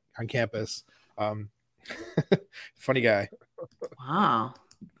on campus. Funny guy. Wow.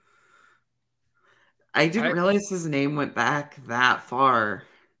 I didn't realize his name went back that far.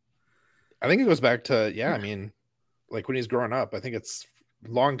 I think it goes back to, I mean, like when he's growing up. I think it's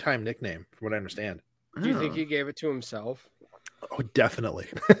a long time nickname from what I understand. Do you think he gave it to himself? Oh, definitely.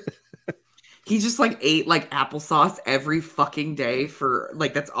 He just like ate like applesauce every fucking day for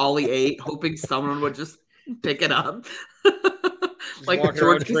like, that's all he ate, hoping someone would just pick it up. Like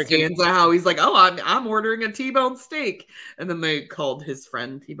George Costanza, how he's like, oh, I'm ordering a T-bone steak. And then they called his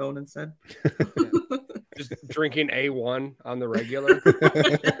friend T-bone instead. Just drinking A1 on the regular.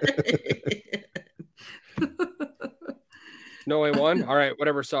 No A1? All right,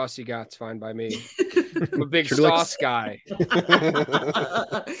 whatever sauce you got's fine by me. I'm a big sauce guy.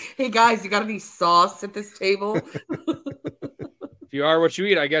 Hey, guys, you got any sauce at this table? If you are what you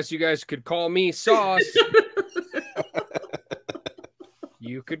eat, I guess you guys could call me Sauce.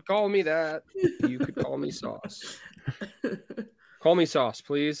 You could call me that. You could call me Sauce. Call me Sauce,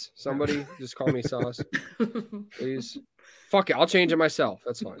 please. Somebody just call me Sauce. Please. Fuck it. I'll change it myself.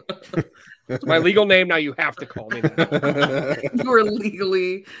 That's fine. It's my legal name. Now you have to call me that. You are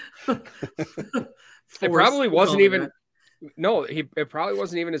legally. It probably wasn't even. No, it probably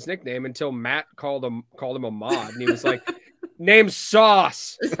wasn't even his nickname until Matt called him Ahmad, and he was like, "Name's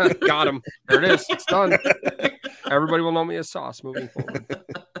Sauce." Got him. There it is. It's done. Everybody will know me as Sauce moving forward.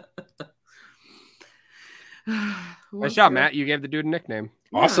 Nice job, Matt. You gave the dude a nickname.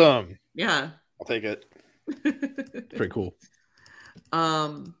 Awesome. Yeah. I'll take it. Pretty cool.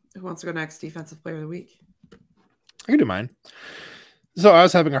 Who wants to go next? Defensive player of the week. I can do mine. So I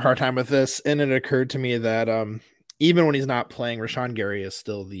was having a hard time with this, and it occurred to me that even when he's not playing, Rashawn Gary is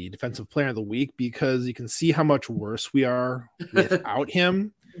still the defensive player of the week because you can see how much worse we are without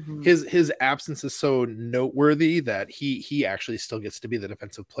him. Mm-hmm. His absence is so noteworthy that he actually still gets to be the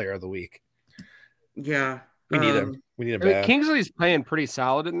defensive player of the week. Yeah. We need him. We need a I mean, bad. Kingsley's playing pretty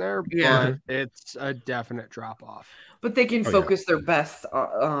solid in there, Yeah. but it's a definite drop off. But they can focus their best.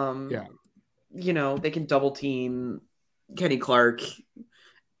 Yeah. You know, they can double team Kenny Clark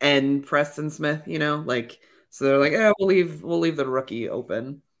and Preston Smith. You know, like so they're like, we'll leave the rookie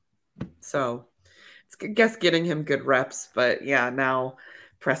open. So it's I guess getting him good reps, but yeah, now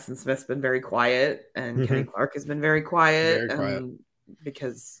Preston Smith's been very quiet and Kenny Clark has been very quiet,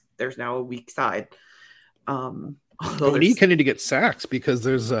 because there's now a weak side. We need Kenny to get sacks because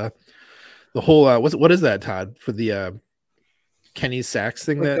there's the whole what is that, Todd, for the Kenny sacks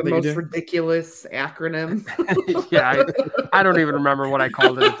thing the that most you do? ridiculous acronym. Yeah, I don't even remember what I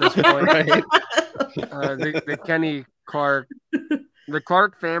called it at this point. Right? The Kenny Clark, the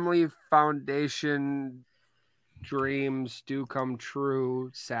Clark Family Foundation Dreams Do Come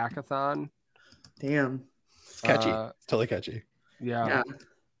True Sackathon. Damn, It's catchy. It's totally catchy. Yeah,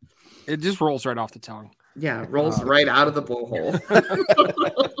 it just rolls right off the tongue. Yeah, rolls right out of the blowhole.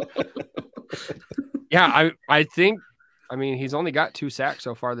 Yeah, I think. I mean, he's only got 2 sacks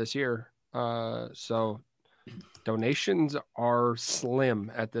so far this year. So donations are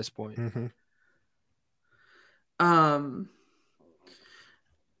slim at this point. I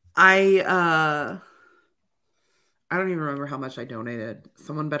don't even remember how much I donated.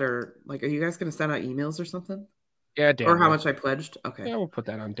 Someone better, like, are you guys going to send out emails or something? Yeah, Dan. Or how much I pledged? Okay. Yeah, we'll put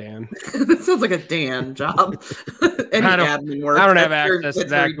that on Dan. That sounds like a Dan job. Any admin work. I don't have access to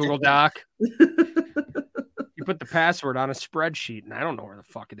that Google Doc. You put the password on a spreadsheet, and I don't know where the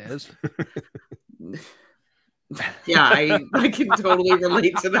fuck it is. Yeah, I can totally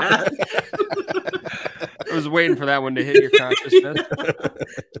relate to that. I was waiting for that one to hit your consciousness.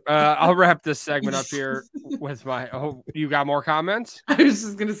 I'll wrap this segment up here with my. Oh, you got more comments? I was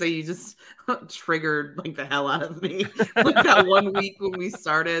just gonna say you just triggered like the hell out of me. Like that one week when we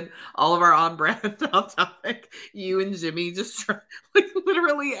started all of our on-brand off topic, you and Jimmy just like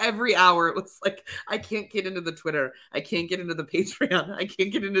literally every hour it was like I can't get into the Twitter, I can't get into the Patreon, I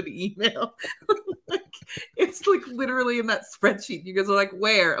can't get into the email. Like it's like literally in that spreadsheet. You guys are like,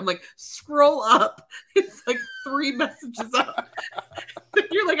 where? I'm like, scroll up. It's like 3 messages up.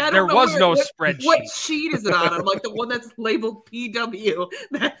 You're like, I don't know. There was no spreadsheet. What sheet is it on? I'm like, the one that's labeled PW.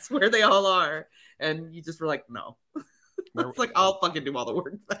 That's where they all are. And you just were like, no. It's like, I'll fucking do all the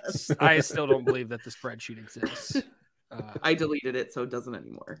work then. I still don't believe that the spreadsheet exists. I deleted it, so it doesn't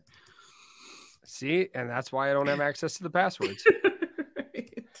anymore. See? And that's why I don't have access to the passwords.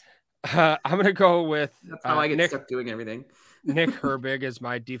 I'm going to go with... That's how I get stuck doing everything. Nick Herbig is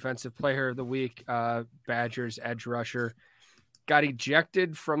my defensive player of the week. Badgers edge rusher. Got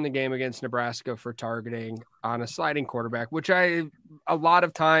ejected from the game against Nebraska for targeting on a sliding quarterback, which a lot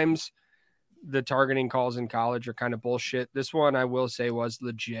of times the targeting calls in college are kind of bullshit. This one I will say was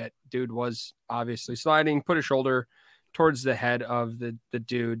legit. Dude was obviously sliding, put a shoulder towards the head of the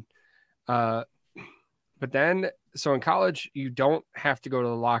dude. But then, so in college, you don't have to go to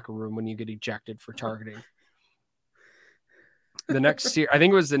the locker room when you get ejected for targeting. I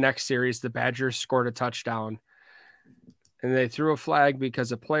think it was the next series, the Badgers scored a touchdown and they threw a flag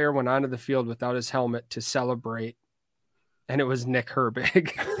because a player went onto the field without his helmet to celebrate. And it was Nick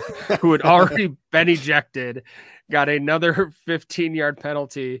Herbig, who had already been ejected, got another 15-yard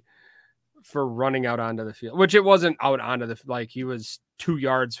penalty for running out onto the field, which it wasn't out onto the, like he was 2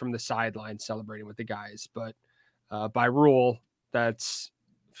 yards from the sideline celebrating with the guys. But by rule, that's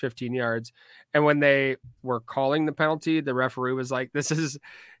 15 yards. And when they were calling the penalty, the referee was like, this is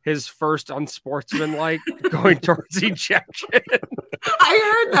his first unsportsmanlike going towards ejection.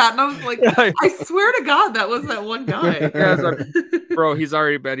 I heard that and I was like, I swear to God, that was that one guy. Yeah, like, bro, he's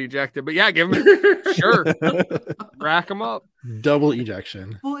already been ejected. But yeah, give him sure. Rack him up. Double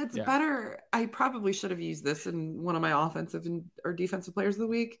ejection. Well, it's better. I probably should have used this in one of my offensive or defensive players of the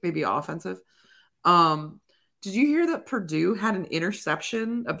week, maybe offensive. Did you hear that Purdue had an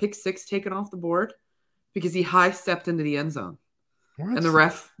interception, a pick 6 taken off the board because he high stepped into the end zone? What? And the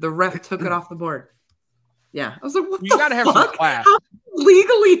ref took it off the board. Yeah. I was like, what you the gotta fuck? have some class. How do you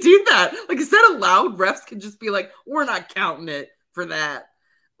legally do that? Like, is that allowed? Refs can just be like, we're not counting it for that.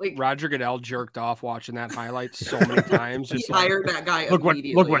 Like Roger Goodell jerked off watching that highlight so many times. Just he hired that guy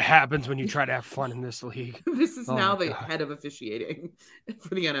immediately. Look what happens when you try to have fun in this league. This is now the head of officiating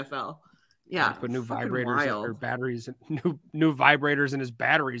for the NFL. Yeah, put new vibrators or batteries, new vibrators in his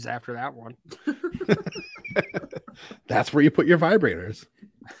batteries after that one. That's where you put your vibrators.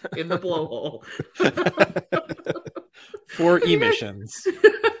 In the blowhole. For emissions.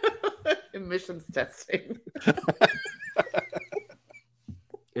 Emissions testing.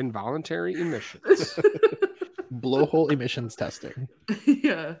 Involuntary emissions. Blowhole emissions testing.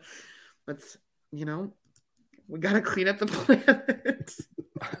 Yeah. That's, We got to clean up the planet.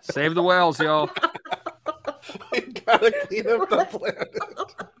 Save the whales, y'all. We gotta clean up the planet.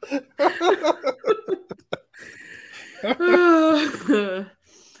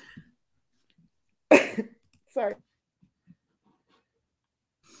 Sorry.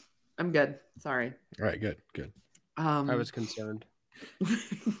 I'm good. Sorry. All right, good. I was concerned.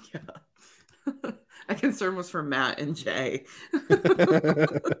 Yeah. My concern was for Matt and Jay.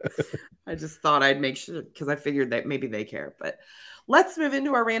 I just thought I'd make sure because I figured that maybe they care. But let's move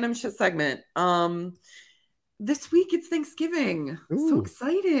into our random shit segment. This week it's Thanksgiving. Ooh. So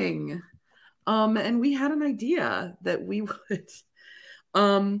exciting. And we had an idea that we would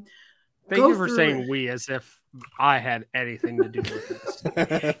Thank you for saying we as if I had anything to do with this.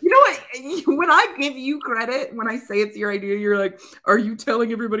 You know what? When I give you credit, when I say it's your idea, you're like, are you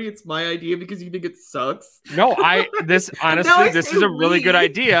telling everybody it's my idea because you think it sucks? No, this is a really good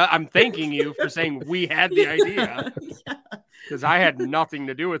idea. I'm thanking you for saying we had the idea because I had nothing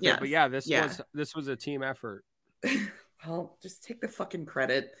to do with it. But yeah, this was a team effort. Well, just take the fucking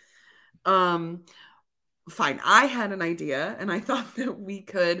credit. Fine. I had an idea and I thought that we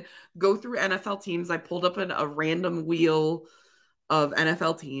could go through NFL teams. I pulled up a random wheel of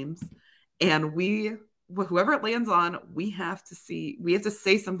NFL teams and whoever it lands on, we have to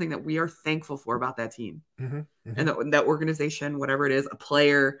say something that we are thankful for about that team and that organization, whatever it is, a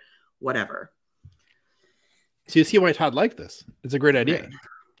player, whatever. So you see why Todd liked this. It's a great idea. Right.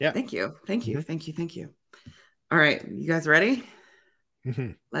 Yeah. Thank you. All right. You guys ready?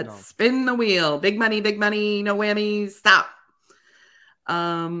 Let's spin the wheel. Big money, no whammies. Stop.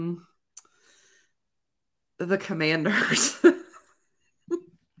 The Commanders.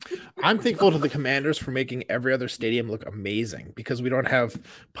 I'm thankful to the Commanders for making every other stadium look amazing because we don't have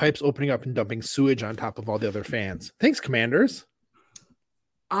pipes opening up and dumping sewage on top of all the other fans. Thanks, Commanders.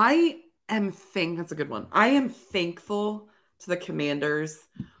 That's a good one. I am thankful to the Commanders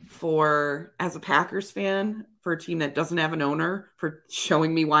for, as a Packers fan, for a team that doesn't have an owner, for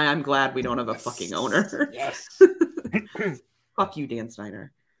showing me why I'm glad we don't have a fucking owner. Yes. Fuck you, Dan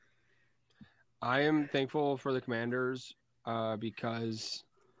Snyder. I am thankful for the Commanders because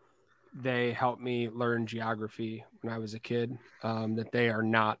they helped me learn geography when I was a kid, that they are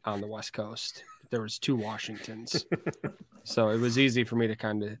not on the West Coast. There was 2 Washingtons. So it was easy for me to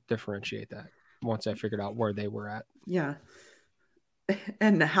kind of differentiate that once I figured out where they were at. Yeah.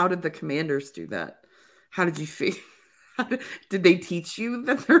 And how did the Commanders do that? How did you feel? Did they teach you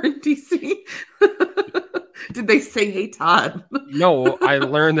that they're in DC? Did they say, hey, Todd? No, I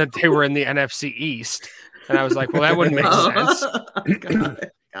learned that they were in the NFC East. And I was like, well, that wouldn't make sense.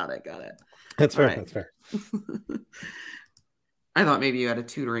 Got it. That's fair. Right. That's fair. I thought maybe you had a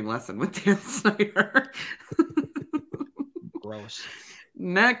tutoring lesson with Dan Snyder. Gross.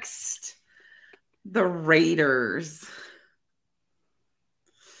 Next, the Raiders.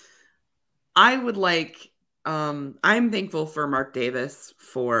 I would like, I'm thankful for Mark Davis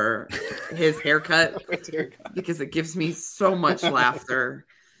for his haircut because it gives me so much laughter.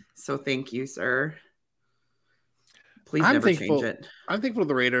 So thank you, sir. Please never change it. I'm thankful to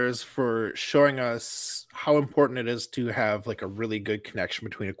the Raiders for showing us how important it is to have like a really good connection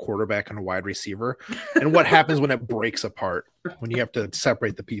between a quarterback and a wide receiver and what happens when it breaks apart, when you have to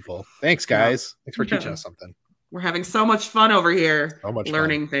separate the people. Thanks, guys. Thanks for teaching us something. We're having so much fun over here. So much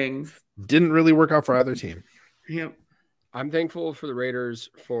learning fun. Things. Didn't really work out for either team. Yep. I'm thankful for the Raiders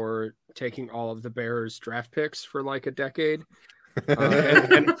for taking all of the Bears draft picks for like a decade.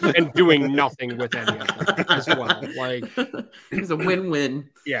 And doing nothing with any of them as well. Like, it was a win-win.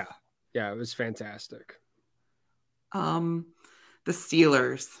 Yeah, it was fantastic. The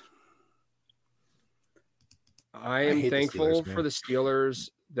Steelers. I am thankful for the Steelers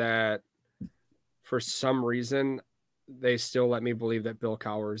that for some reason they still let me believe that Bill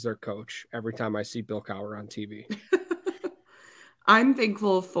Cowher is their coach every time I see Bill Cowher on TV. I'm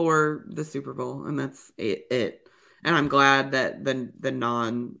thankful for the Super Bowl, and that's it. And I'm glad that the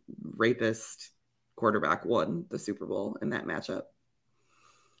non-rapist quarterback won the Super Bowl in that matchup.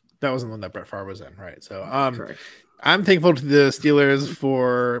 That wasn't the one that Brett Favre was in, right? So correct. I'm thankful to the Steelers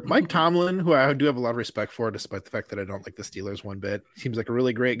for Mike Tomlin, who I do have a lot of respect for, despite the fact that I don't like the Steelers one bit. Seems like a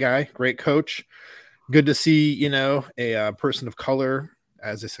really great guy, great coach. Good to see, a person of color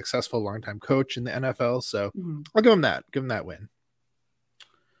as a successful longtime coach in the NFL. So I'll give him that. Give him that win.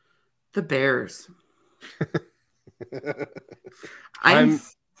 The Bears.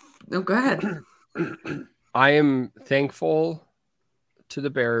 Go ahead. I am thankful to the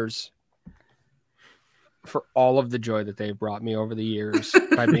Bears for all of the joy that they've brought me over the years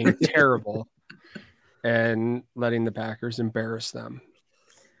by being terrible and letting the Packers embarrass them.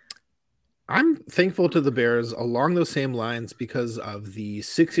 I'm thankful to the Bears along those same lines because of the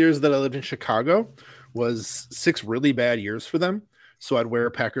 6 years that I lived in Chicago was 6 really bad years for them. So I'd wear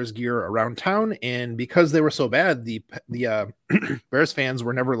Packers gear around town, and because they were so bad, the Bears fans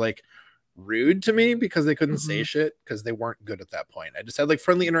were never like rude to me because they couldn't say shit because they weren't good at that point. I just had like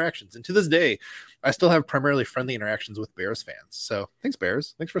friendly interactions, and to this day, I still have primarily friendly interactions with Bears fans. So thanks,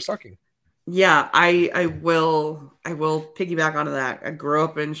 Bears. Thanks for sucking. Yeah, I will piggyback onto that. I grew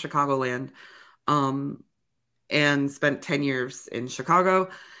up in Chicagoland, and spent 10 years in Chicago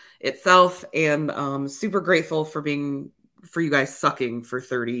itself, and super grateful for you guys sucking for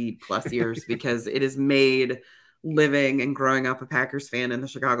 30 plus years because it has made living and growing up a Packers fan in the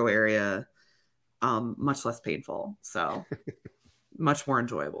Chicago area much less painful. So much more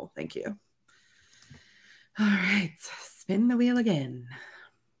enjoyable. Thank you. All right, spin the wheel again.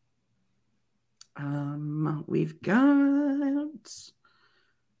 We've got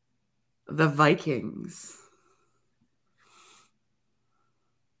the Vikings.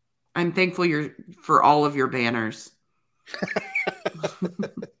 I'm thankful for all of your banners.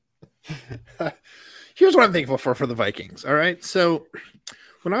 Here's what I'm thankful for the Vikings. All right. So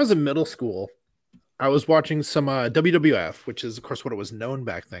when I was in middle school, I was watching some WWF, which is, of course, what it was known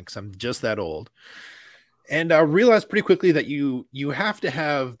back then because I'm just that old. And I realized pretty quickly that you have to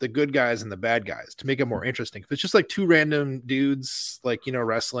have the good guys and the bad guys to make it more interesting. If it's just like two random dudes, like,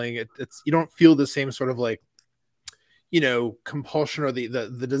 wrestling, it's you don't feel the same sort of like, compulsion or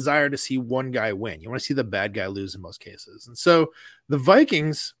the desire to see one guy win. You want to see the bad guy lose in most cases. And so the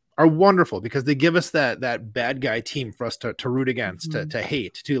Vikings are wonderful because they give us that bad guy team for us to root against, to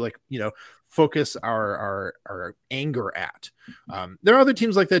hate, to like, focus our anger at. There are other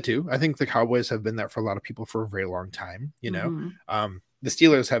teams like that too. I think the Cowboys have been that for a lot of people for a very long time. The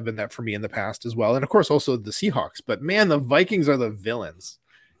Steelers have been that for me in the past as well. And of course also the Seahawks, but man, the Vikings are the villains.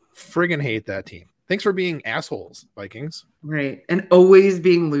 Friggin' hate that team. Thanks for being assholes, Vikings. Right. And always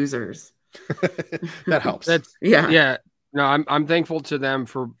being losers. That helps. Yeah. No, I'm thankful to them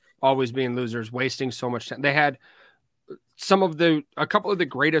for always being losers, wasting so much time. They had a couple of the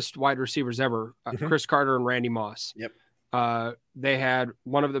greatest wide receivers ever, Chris Carter and Randy Moss. Yep. They had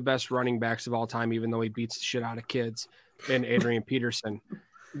one of the best running backs of all time, even though he beats the shit out of kids, in Adrian Peterson.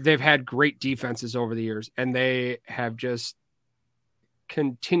 They've had great defenses over the years, and they have just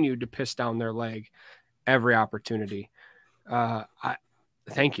continued to piss down their leg every opportunity.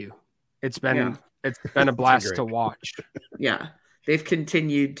 Thank you. It's been a blast to watch. Yeah. They've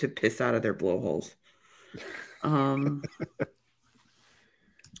continued to piss out of their blowholes. Spin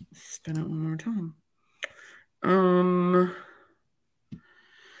it one more time.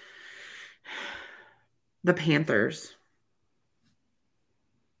 The Panthers.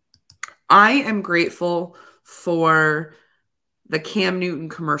 I am grateful for the Cam Newton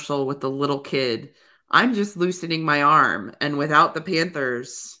commercial with the little kid. I'm just loosening my arm, and without the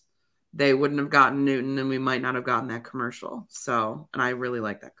Panthers, they wouldn't have gotten Newton, and we might not have gotten that commercial. So, and I really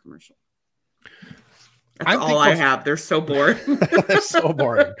like that commercial. That's all I have. They're so boring. They're so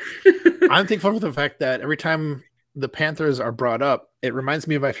boring. I'm thankful for the fact that every time the Panthers are brought up, it reminds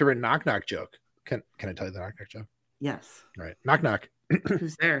me of my favorite knock knock joke. Can I tell you the knock knock joke? Yes. All right. Knock knock.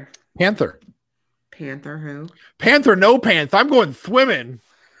 Who's there? Panther. Panther who? Panther, no pants. I'm going swimming.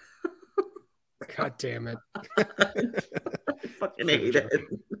 God damn it. I fucking hate it.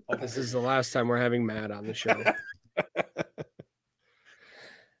 This is the last time we're having Matt on the show.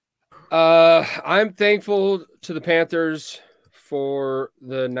 I'm thankful to the Panthers for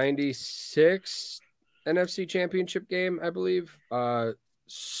the 96 NFC Championship game, I believe.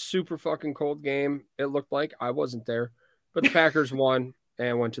 Super fucking cold game. It looked like I wasn't there, but the Packers won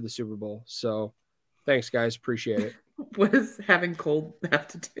and went to the Super Bowl. So thanks, guys. Appreciate it. What does having cold have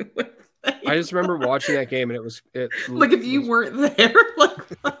to do with that? I just remember watching that game and if you weren't there,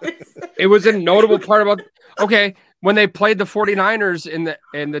 it was a notable part about, okay, when they played the 49ers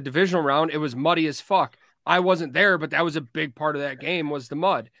in the divisional round, it was muddy as fuck. I wasn't there, but that was a big part of that game was the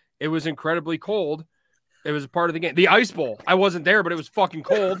mud. It was incredibly cold. It was a part of the game. The Ice Bowl. I wasn't there, but it was fucking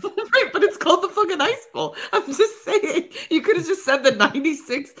cold. Right, but it's called the fucking Ice Bowl. I'm just saying. You could have just said the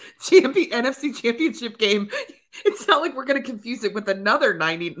 96 NFC Championship game. It's not like we're going to confuse it with another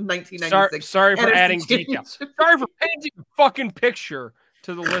 1996. Sorry for NFC adding detail. Sorry for painting a fucking picture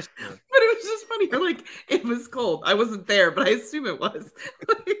to the listener. But it was just funny. You're like, it was cold. I wasn't there, but I assume it was.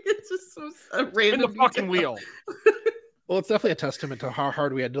 It's just so random. In the fucking wheel. Well, it's definitely a testament to how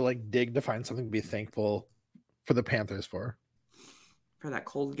hard we had to dig to find something to be thankful for the Panthers for that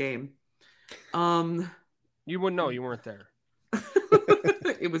cold game. You wouldn't know. You weren't there.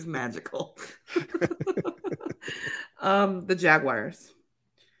 It was magical. The Jaguars.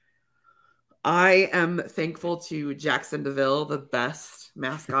 I am thankful to Jackson DeVille, the best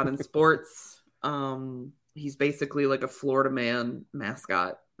mascot in sports. He's basically like a Florida man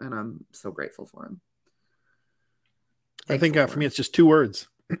mascot, and I'm so grateful for him. I think for me, it's just 2 words.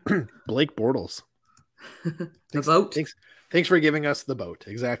 Blake Bortles. The boat. Thanks for giving us the boat.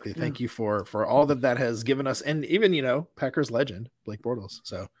 Exactly. Thank you for all that has given us, and even Packers legend Blake Bortles.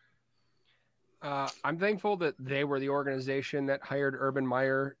 So I'm thankful that they were the organization that hired Urban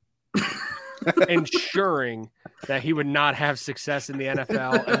Meyer, ensuring that he would not have success in the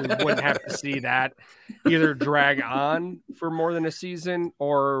NFL, and we wouldn't have to see that either drag on for more than a season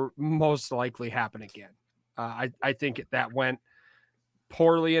or most likely happen again. I think that went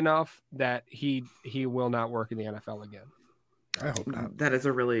poorly enough that he will not work in the NFL again. I hope not. That is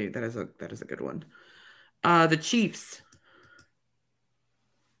a good one. The Chiefs.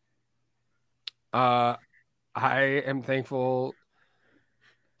 I am thankful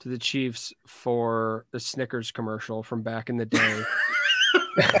to the Chiefs for the Snickers commercial from back in the day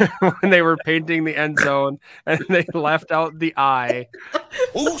when they were painting the end zone and they left out the eye.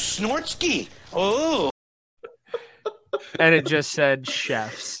 Oh, Snortsky. Oh. And it just said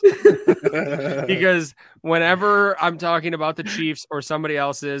chefs. Because whenever I'm talking about the Chiefs or somebody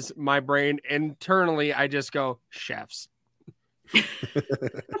else's, my brain internally, I just go chefs.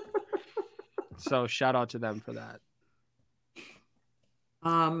 So shout out to them for that.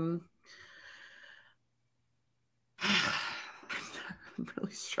 I'm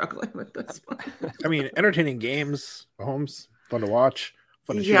really struggling with this one. I mean, entertaining games, Mahomes, fun to watch,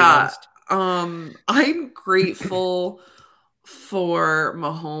 fun to cheer Yeah. against. I'm grateful for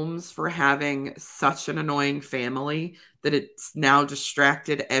Mahomes for having such an annoying family that it's now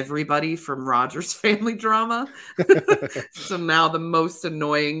distracted everybody from Rodgers' family drama. So now the most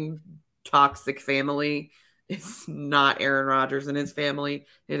annoying, toxic family is not Aaron Rodgers and his family.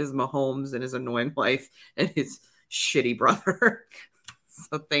 It is Mahomes and his annoying wife and his shitty brother.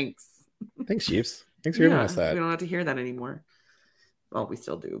 So thanks. Thanks, Chiefs. Thanks for giving us that. We don't have to hear that anymore. Well, we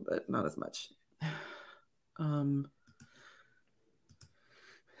still do, but not as much. The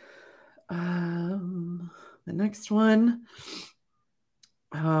next one,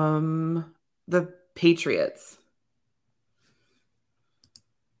 the Patriots.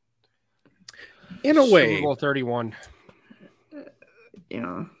 In a way, Super Bowl 31.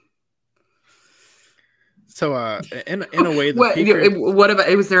 Yeah. So, in a way, the Patriots... what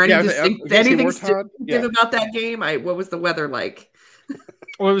about? Was there any anything yeah. about that game? What was the weather like?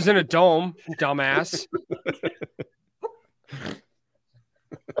 Well, it was in a dome, dumbass.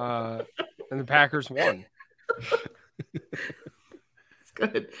 And the Packers won. It's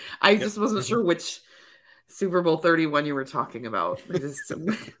good. I just wasn't sure which Super Bowl 31 you were talking about. I just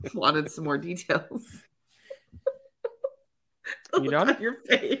wanted some more details. You done? On your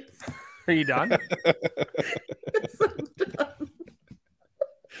face. Are you done? Yes, I'm done.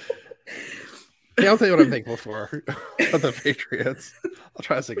 Yeah, I'll tell you what I'm thankful for about the Patriots. I'll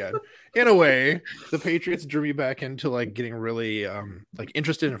try this again. In a way, the Patriots drew me back into getting really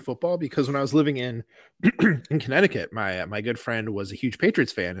interested in football, because when I was living in Connecticut, my good friend was a huge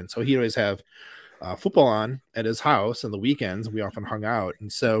Patriots fan, and so he'd always have football on at his house on the weekends. We often hung out,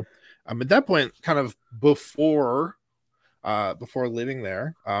 and so at that point, kind of before living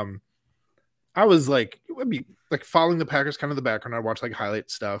there, I was would be following the Packers kind of in the background. I'd watch highlight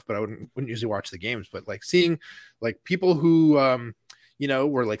stuff, but I wouldn't usually watch the games. But seeing people who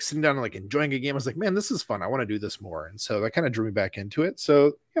were sitting down and enjoying a game, I was like, man, this is fun. I want to do this more. And so that kind of drew me back into it.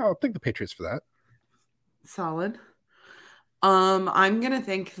 So yeah, I'll thank the Patriots for that. Solid. I'm gonna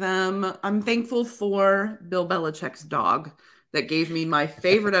thank them. I'm thankful for Bill Belichick's dog that gave me my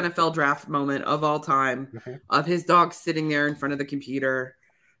favorite NFL draft moment of all time, of his dog sitting there in front of the computer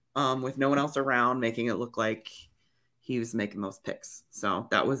with no one else around, making it look like he was making those picks. So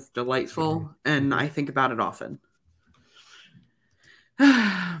that was delightful, and I think about it often.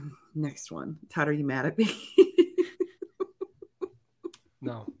 Next one. Todd, are you mad at me?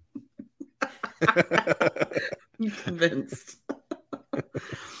 No. I'm convinced.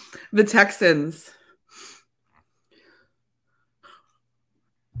 The Texans.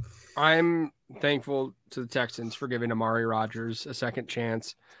 I'm thankful to the Texans for giving Amari Rodgers a second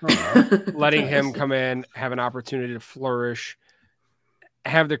chance, Aww. letting him come in, have an opportunity to flourish,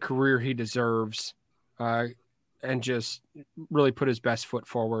 have the career he deserves, and just really put his best foot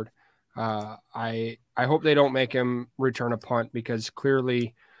forward. I hope they don't make him return a punt, because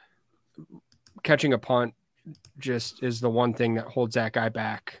clearly catching a punt just is the one thing that holds that guy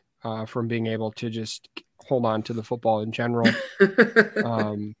back from being able to just hold on to the football in general.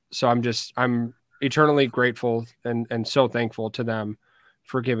 So I'm eternally grateful and so thankful to them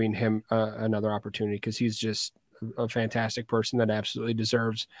giving him another opportunity, because he's just a fantastic person that absolutely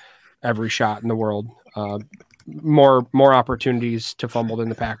deserves every shot in the world. More opportunities to fumble than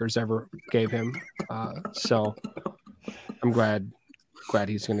the Packers ever gave him. So I'm glad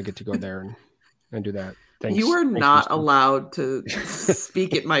he's going to get to go there and do that. Thanks. You are not allowed to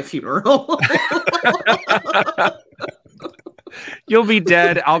speak at my funeral. You'll be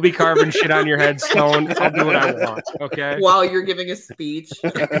dead. I'll be carving shit on your headstone. I'll do what I want. Okay. While you're giving a speech.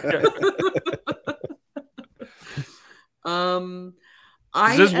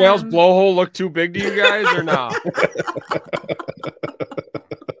 Does this whale's blowhole look too big to you guys or not?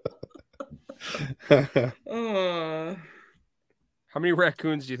 How many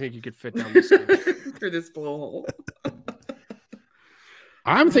raccoons do you think you could fit down this thing? Through this blowhole?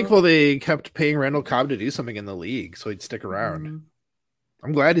 I'm thankful they kept paying Randall Cobb to do something in the league so he'd stick around.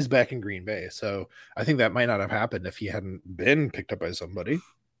 I'm glad he's back in Green Bay. So I think that might not have happened if he hadn't been picked up by somebody.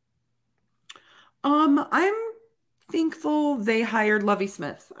 I'm thankful they hired Lovie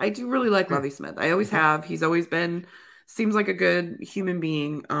Smith. I do really like Lovie Smith. I always have. He's always been, seems like a good human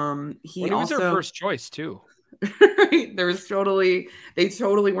being. He was also their first choice too. Right. They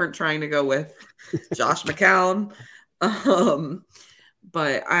totally weren't trying to go with Josh McCown.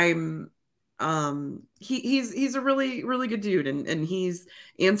 But he's a really, really good dude. And he's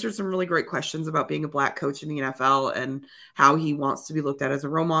answered some really great questions about being a black coach in the NFL and how he wants to be looked at as a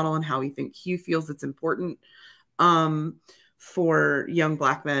role model and how he feels it's important for young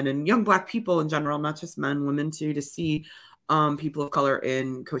black men and young black people in general, not just men, women too, to see people of color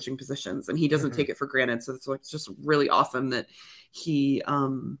in coaching positions. And he doesn't take it for granted. So it's just really awesome that he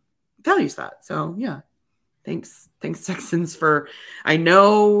values that. So yeah. Thanks Texans for, I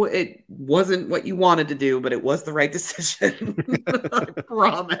know it wasn't what you wanted to do, but it was the right decision. I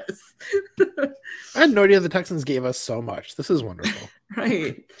promise. I had no idea the Texans gave us so much. This is wonderful.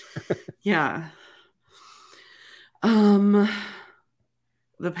 Right. Yeah. The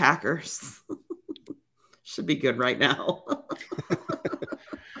Packers should be good right now.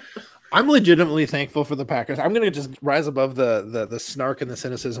 I'm legitimately thankful for the Packers. I'm going to just rise above the snark and the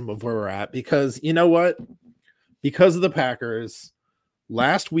cynicism of where we're at, because you know what? Because of the Packers,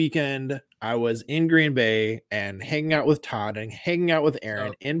 last weekend I was in Green Bay and hanging out with Todd and hanging out with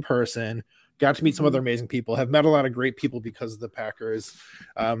Aaron in person. Got to meet some other amazing people. Have met a lot of great people because of the Packers.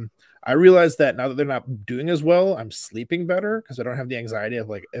 I realized that now that they're not doing as well, I'm sleeping better because I don't have the anxiety of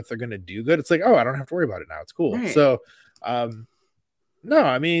like if they're going to do good. It's like, oh, I don't have to worry about it now. It's cool. Right. So, no,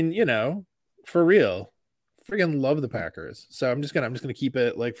 I mean, for real, freaking love the Packers. So I'm just gonna keep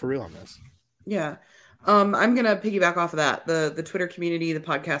it like for real on this. Yeah. I'm going to piggyback off of that. The Twitter community, the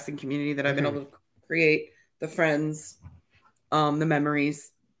podcasting community that I've been able to create, the friends, the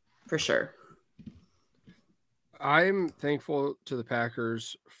memories, for sure. I'm thankful to the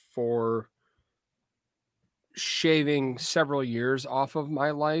Packers for shaving several years off of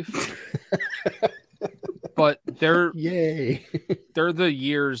my life. But they're the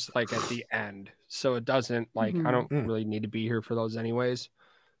years like at the end. So it doesn't like, I don't really need to be here for those anyways.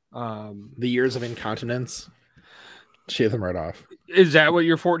 The years of incontinence, shave them right off. Is that what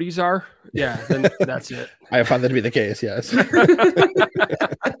your 40s are? Yeah, then that's it. I have found that to be the case. Yes.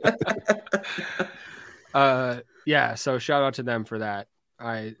 Yeah. So shout out to them for that.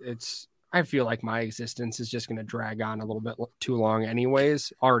 I feel like my existence is just going to drag on a little bit too long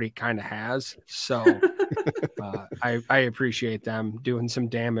anyways. Already kind of has. So I appreciate them doing some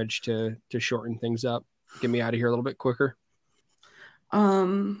damage to shorten things up. Get me out of here a little bit quicker.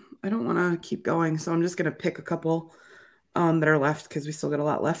 I don't want to keep going, so I'm just going to pick a couple that are left because we still got a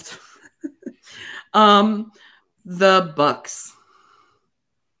lot left. The Bucks.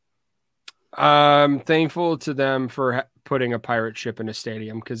 I'm thankful to them for putting a pirate ship in a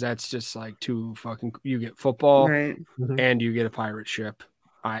stadium because that's just like too fucking. You get football right. And you get a pirate ship.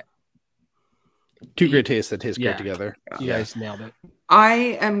 Two great tastes that taste great together. You guys nailed it.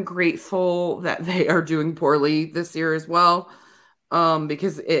 I am grateful that they are doing poorly this year as well.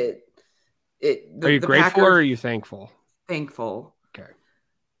 Because are you grateful Packers, or are you thankful? Thankful. Okay.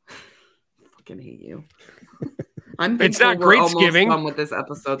 I fucking hate you. I'm it's not Grates-giving. Done with this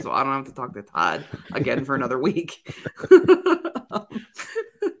episode, so I don't have to talk to Todd again for another week. But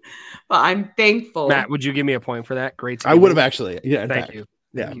I'm thankful. Matt, would you give me a point for that? Grates-giving? I would have actually. Yeah. Thank you.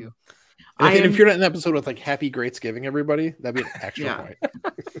 Yeah. Thank you. If you're not in an episode with like happy Grates-giving, everybody, that'd be an extra point.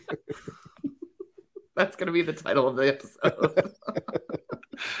 That's going to be the title of the episode.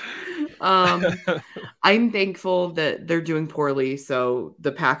 I'm thankful that they're doing poorly. So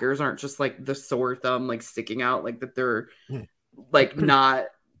the Packers aren't just like the sore thumb, like sticking out, like that they're like not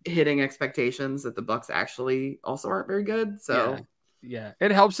hitting expectations, that the Bucks actually also aren't very good. So Yeah,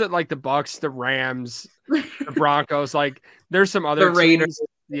 it helps that like the Bucks, the Rams, the Broncos, like there's some other The Raiders,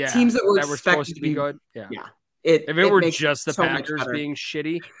 teams, yeah, teams that were supposed expected to be good. Yeah. Yeah. If it were makes just the so much Packers better. being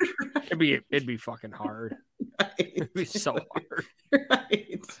shitty, it'd be fucking hard. Right. It'd be so hard.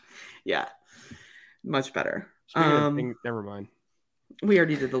 Right. Yeah. Much better. Speaking of things, never mind. We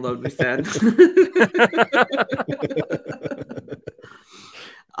already did the load we said.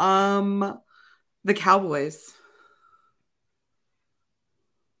 The Cowboys.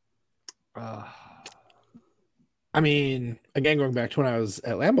 I mean, again, going back to when I was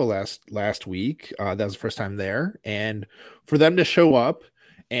at Lambeau last week, that was the first time there, and for them to show up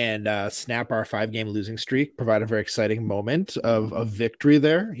and snap our 5-game losing streak, provide a very exciting moment of victory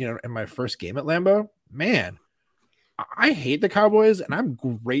there. You know, in my first game at Lambeau, man, I hate the Cowboys, and I'm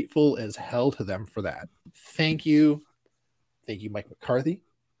grateful as hell to them for that. Thank you, Mike McCarthy.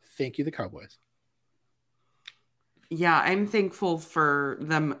 Thank you, the Cowboys. Yeah, I'm thankful for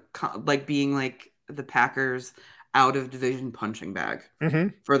them like being like the Packers out of division punching bag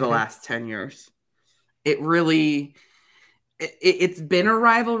for the last 10 years. It really it's been a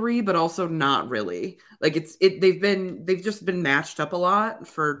rivalry, but also not really. Like they've just been matched up a lot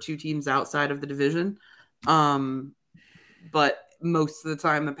for two teams outside of the division. But most of the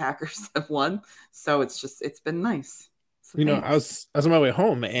time the Packers have won. So it's been nice. So you know, I was on my way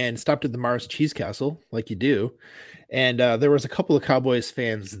home and stopped at the Mars Cheese Castle, like you do. And there was a couple of Cowboys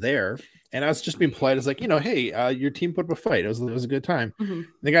fans there. And I was just being polite. I was like, hey, your team put up a fight. It was a good time. Mm-hmm.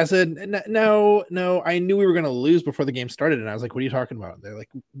 The guy said, no, I knew we were going to lose before the game started. And I was like, what are you talking about? They're like,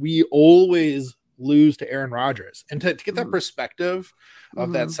 we always lose to Aaron Rodgers. And to get that perspective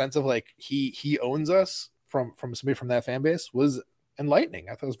of that sense of like, he owns us from somebody from that fan base was enlightening.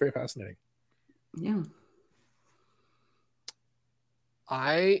 I thought it was very fascinating. Yeah.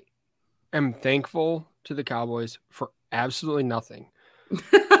 I am thankful to the Cowboys for absolutely nothing.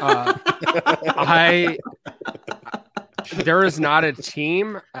 There is not a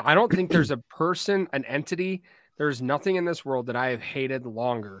team. I don't think there's a person, an entity. There's nothing in this world that I have hated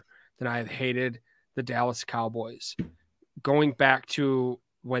longer than I have hated the Dallas Cowboys. Going back to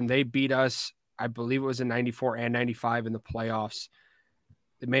when they beat us, I believe it was in 94 and 95 in the playoffs.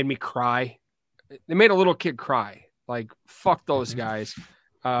 It made me cry. They made a little kid cry. Like, fuck those guys.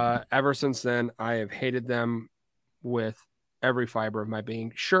 Ever since then, I have hated them with every fiber of my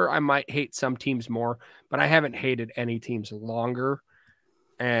being. Sure, I might hate some teams more, but I haven't hated any teams longer.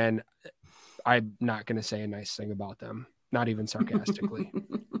 And I'm not going to say a nice thing about them, not even sarcastically.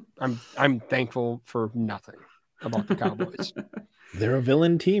 I'm thankful for nothing about the Cowboys. They're a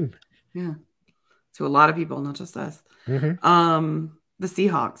villain team. Yeah. To a lot of people, not just us. The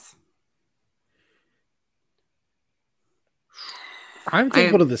Seahawks. I'm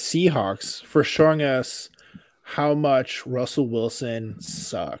thankful to the Seahawks for showing us how much Russell Wilson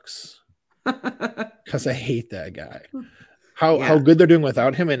sucks. Because I hate that guy. How good they're doing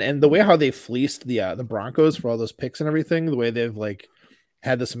without him, and the way how they fleeced the Broncos for all those picks and everything, the way they've like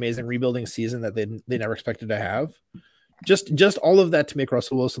had this amazing rebuilding season that they never expected to have. Just all of that to make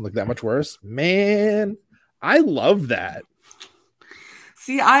Russell Wilson look that much worse. Man, I love that.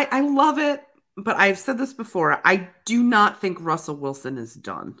 See, I love it, but I've said this before. I do not think Russell Wilson is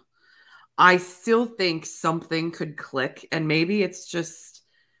done. I still think something could click, and maybe it's just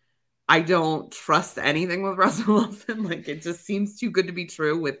I don't trust anything with Russell Wilson. Like, it just seems too good to be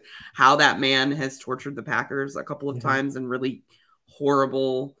true with how that man has tortured the Packers a couple of times in really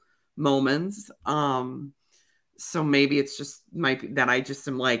horrible moments. So maybe it's just might be that I just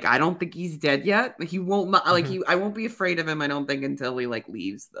am like, I don't think he's dead yet. He won't I won't be afraid of him, I don't think, until he like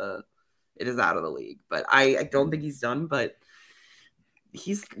leaves it is out of the league. But I don't think he's done, but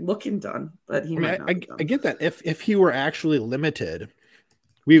he's looking done. But he might not be done. I get that. If he were actually limited,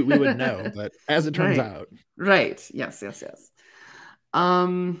 we would know, but as it turns out. Right. Yes.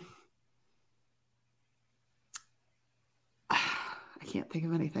 I can't think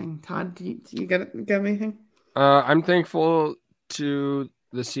of anything. Todd, do you get anything? I'm thankful to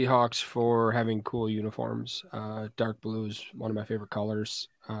the Seahawks for having cool uniforms. Dark blue is one of my favorite colors.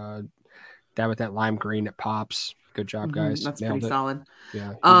 That with that lime green, it pops. Good job, guys. That's Nailed pretty it. solid.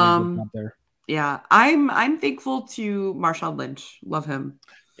 Yeah. There. Yeah. I'm thankful to Marshawn Lynch. Love him.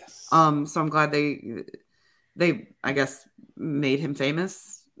 Yes. So I'm glad they I guess made him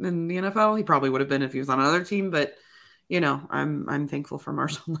famous in the NFL. He probably would have been if he was on another team, but I'm thankful for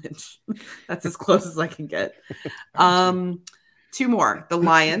Marshawn Lynch. That's as close as I can get. Two more. The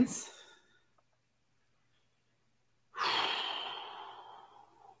Lions.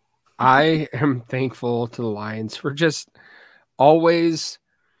 I am thankful to the Lions for just always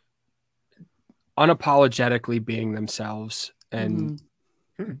unapologetically being themselves. and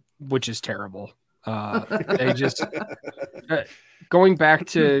which is terrible. They just going back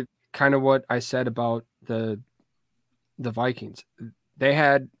to kind of what I said about the Vikings. They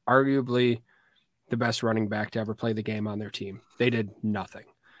had arguably the best running back to ever play the game on their team. They did nothing.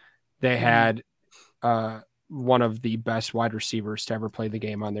 They had one of the best wide receivers to ever play the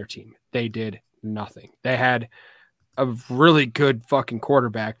game on their team. They did nothing. They had a really good fucking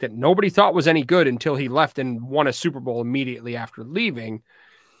quarterback that nobody thought was any good until he left and won a Super Bowl immediately after leaving.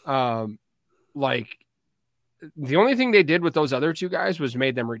 Like the only thing they did with those other two guys was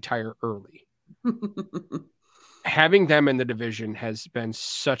made them retire early. Having them in the division has been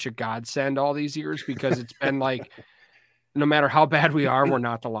such a godsend all these years because it's been like, no matter how bad we are, we're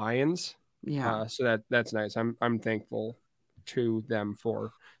not the Lions. Yeah. So that's nice. I'm thankful to them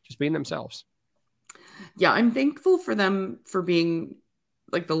for just being themselves. Yeah, I'm thankful for them for being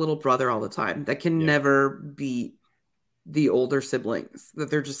like the little brother all the time that can never beat the older siblings. That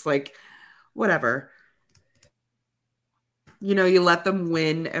they're just like, whatever. You know, you let them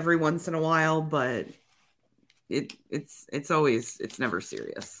win every once in a while, but it's never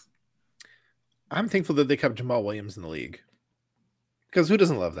serious. I'm thankful that they kept Jamal Williams in the league. Because who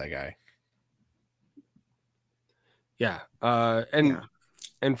doesn't love that guy? Yeah.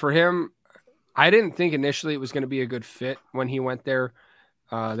 And for him, I didn't think initially it was going to be a good fit when he went there.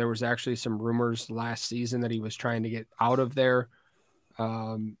 There was actually some rumors last season that he was trying to get out of there.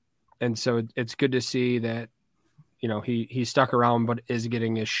 And so it's good to see that, you know, he stuck around, but is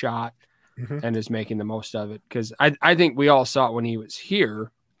getting his shot and is making the most of it. Because I think we all saw it when he was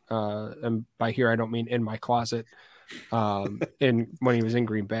here. And by here, I don't mean in my closet, when he was in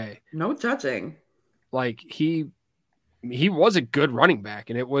Green Bay. No judging. Like he was a good running back,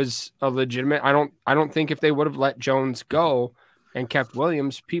 and it was a legitimate. I don't think if they would have let Jones go and kept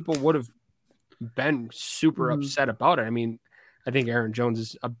Williams, people would have been super upset about it. I mean, I think Aaron Jones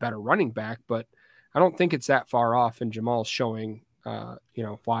is a better running back, but I don't think it's that far off. And Jamal's showing, you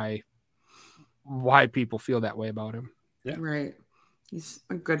know, why people feel that way about him. Yeah. Right. He's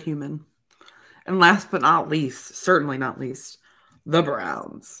a good human. And last but not least, certainly not least, the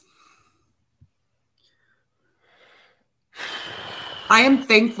Browns. I am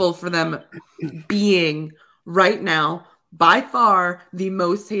thankful for them being right now by far the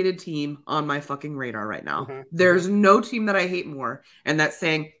most hated team on my fucking radar right now. There's no team that I hate more. And that's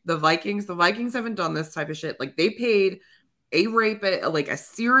saying the Vikings haven't done this type of shit. Like they paid a rapist, like a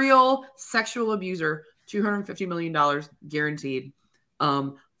serial sexual abuser, $250 million guaranteed.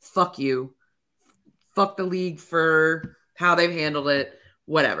 Fuck you. Fuck the league for how they've handled it.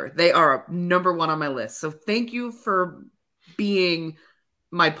 Whatever. They are number one on my list. So thank you for being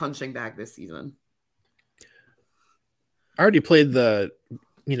my punching bag this season. I already played the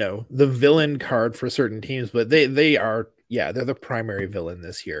villain card for certain teams, but they are, they're the primary villain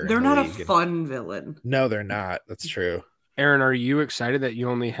this year. They're not a fun villain. No, they're not. That's true. Aaron, are you excited that you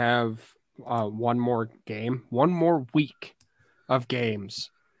only have one more week of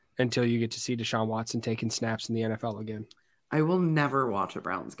games until you get to see Deshaun Watson taking snaps in the NFL again? I will never watch a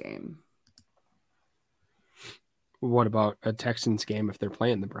Browns game. What about a Texans game if they're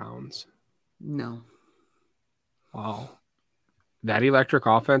playing the Browns? No. Wow. That electric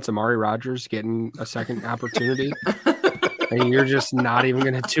offense, Amari Rodgers getting a second opportunity, and you're just not even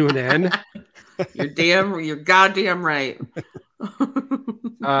going to tune in? You're goddamn right.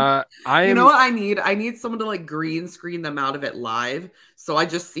 You know what I need? I need someone to like green screen them out of it live, so I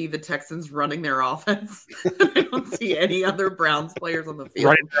just see the Texans running their offense. I don't see any other Browns players on the field.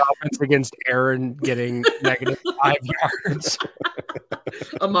 Running their offense against Aaron getting -5 yards.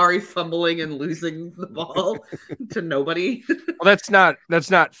 Amari fumbling and losing the ball to nobody. Well, that's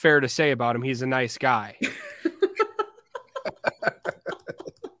not fair to say about him. He's a nice guy.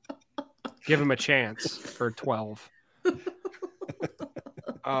 Give him a chance for 12.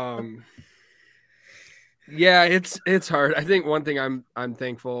 Yeah, it's hard. I think one thing I'm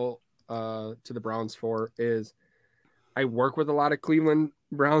thankful to the Browns for is I work with a lot of Cleveland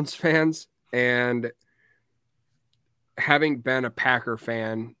Browns fans, and having been a Packer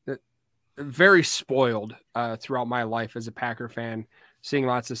fan, very spoiled throughout my life as a Packer fan, seeing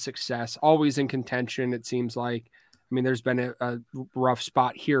lots of success, always in contention. It seems like, I mean, there's been a rough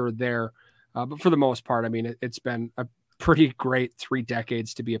spot here or there, but for the most part, I mean, it's been a pretty great 3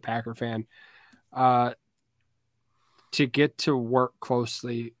 decades to be a Packer fan. To get to work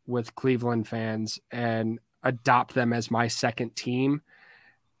closely with Cleveland fans and adopt them as my second team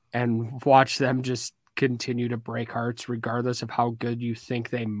and watch them just continue to break hearts regardless of how good you think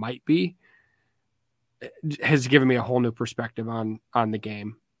they might be has given me a whole new perspective on the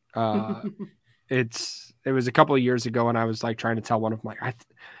game. it was a couple of years ago, and I was like trying to tell one of them, like,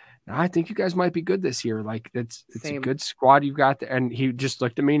 I think you guys might be good this year. Like it's a good squad you've got there. And he just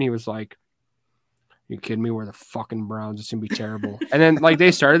looked at me and he was like, "You kidding me? We're the fucking Browns. It's gonna be terrible." And then like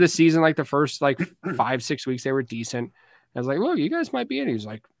they started the season, like the first like 5-6 weeks they were decent. I was like, "Well, you guys might be in." He was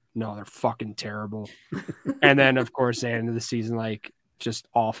like, "No, they're fucking terrible." And then of course they ended the season like just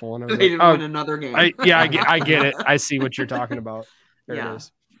awful. And I was they like, didn't win another game. I get it. I see what you're talking about. There it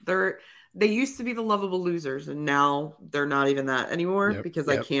is. They used to be the lovable losers, and now they're not even that anymore because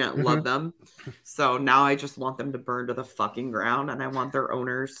I can't love them. So now I just want them to burn to the fucking ground, and I want their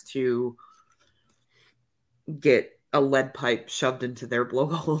owners to get a lead pipe shoved into their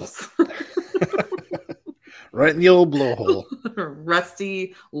blowholes. Right in the old blowhole.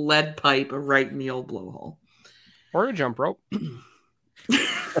 Rusty lead pipe right in the old blowhole. Or a jump rope.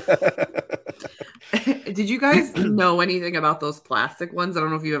 Did you guys know anything about those plastic ones? I don't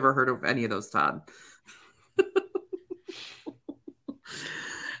know if you ever heard of any of those, Todd.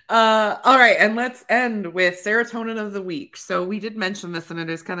 All right, and let's end with serotonin of the week. So we did mention this, and it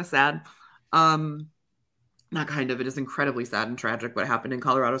is kind of sad. Not kind of, it is incredibly sad and tragic what happened in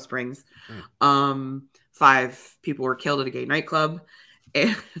Colorado Springs. 5 people were killed at a gay nightclub.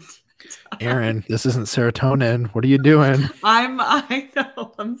 And Aaron, this isn't serotonin. What are you doing? I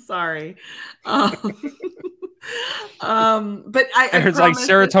know. I'm sorry. But it's like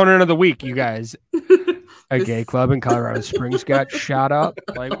serotonin of the week, you guys. A gay club in Colorado Springs got shot up.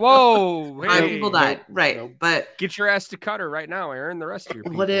 Like, whoa, 5 people died. Right. Nope. But get your ass to Cutter right now, Aaron. The rest of your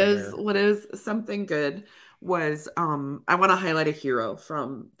people what is something good was I want to highlight a hero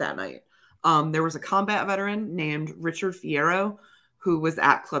from that night. There was a combat veteran named Richard Fierro who was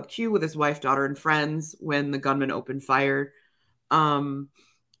at Club Q with his wife, daughter, and friends when the gunman opened fire. And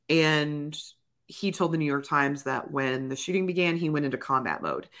he told the New York Times that when the shooting began, he went into combat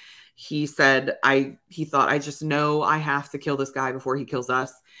mode. He said, he thought, I just know I have to kill this guy before he kills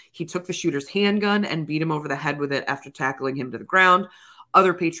us. He took the shooter's handgun and beat him over the head with it after tackling him to the ground.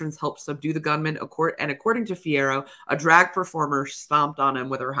 Other patrons helped subdue the gunman. And according to Fierro, a drag performer stomped on him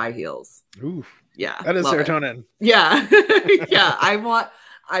with her high heels. Ooh. Yeah. That is serotonin. It. Yeah. Yeah. I want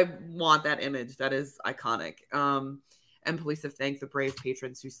that image. That is iconic. And police have thanked the brave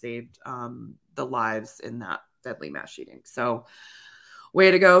patrons who saved the lives in that deadly mass shooting. So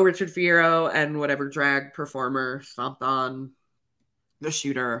way to go, Richard Fierro, and whatever drag performer stomped on the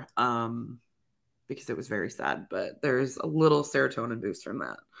shooter, because it was very sad, but there's a little serotonin boost from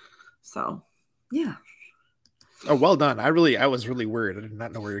that. So yeah. Oh, well done. I was really worried. I did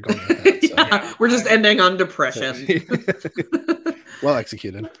not know where you're going with that. So. Yeah, we're just ending on depression. Well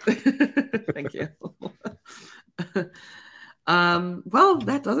executed. Thank you. Well,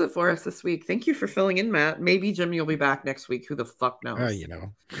 that does it for us this week. Thank you for filling in, Matt. Maybe Jim, you'll be back next week. Who the fuck knows?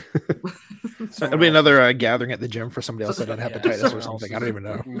 It'll be another gathering at the gym for somebody else that had hepatitis or something. I don't even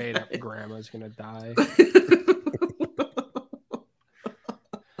know. Made up grandma's gonna die.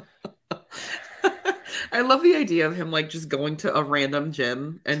 I love the idea of him like just going to a random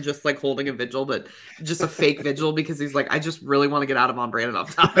gym and just like holding a vigil, but just a fake vigil because he's like, I just really want to get out of on brand and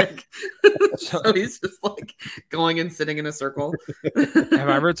off topic. So he's just like going and sitting in a circle. Have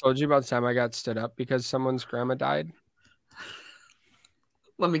I ever told you about the time I got stood up because someone's grandma died?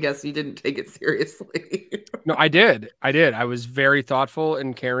 Let me guess, you didn't take it seriously. No, I did. I was very thoughtful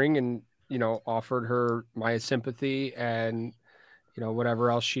and caring and, offered her my sympathy and, whatever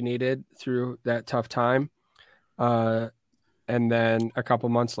else she needed through that tough time. And then a couple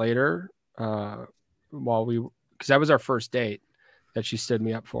months later, because that was our first date that she stood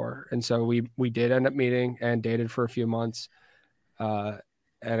me up for. And so we did end up meeting and dated for a few months. And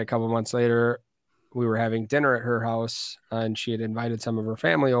a couple months later, we were having dinner at her house and she had invited some of her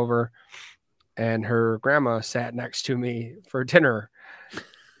family over and her grandma sat next to me for dinner.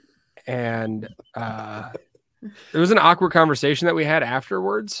 And, it was an awkward conversation that we had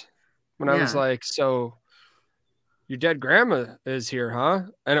afterwards when I was like, so your dead grandma is here, huh?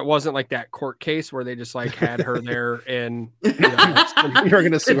 And it wasn't like that court case where they just like had her there in you're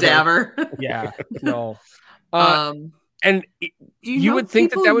gonna sue cadaver. Yeah, no. And you would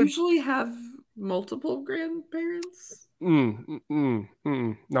think that would usually have multiple grandparents. No,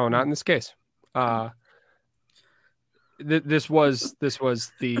 not in this case. This was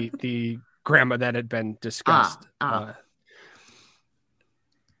the grandma that had been discussed.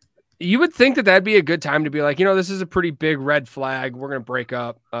 You would think that that'd be a good time to be like, this is a pretty big red flag. We're going to break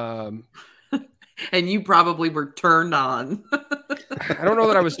up. And you probably were turned on. I don't know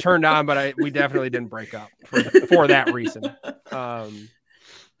that I was turned on, but we definitely didn't break up for that reason.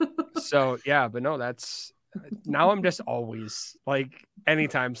 So yeah, but no, that's now I'm just always like,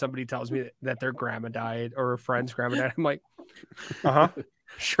 anytime somebody tells me that their grandma died or a friend's grandma died, I'm like,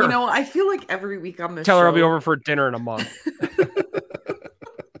 sure. You know, I feel like every week on this Tell her show, I'll be over for dinner in a month.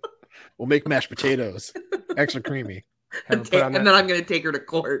 We'll make mashed potatoes, extra creamy. and then I'm going to take her to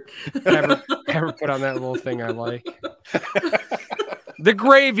court. Have her put on that little thing I like. The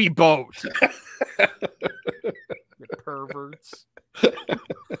gravy boat. Perverts.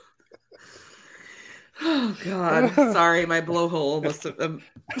 Oh God! Sorry, my blowhole must have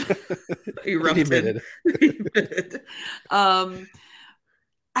erupted.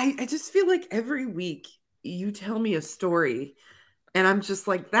 I just feel like every week you tell me a story, and I'm just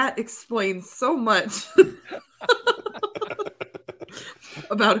like, that explains so much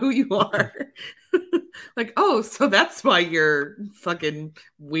about who you are. Like, oh, so that's why you're fucking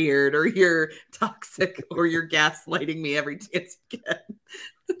weird, or you're toxic, or you're gaslighting me every chance you get.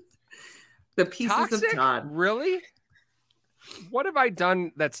 The pieces Toxic? of Todd. Really? What have I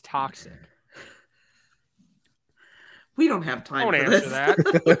done that's toxic? We don't have time Don't for answer this. that.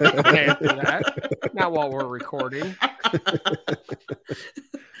 Don't answer that. Not while we're recording.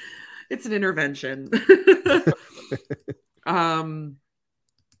 It's an intervention. Well,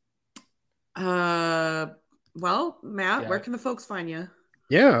 Matt, where can the folks find you?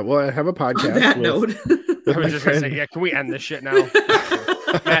 Yeah, well, I have a podcast. On that note. I was just going to say, yeah, can we end this shit now?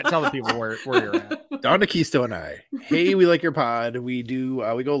 Matt, tell the people where you're at. Donna Keystone and I. Hey, we like your pod. We do.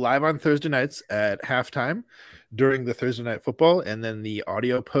 We go live on Thursday nights at halftime during the Thursday night football, and then the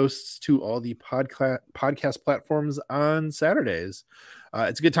audio posts to all the podcast platforms on Saturdays.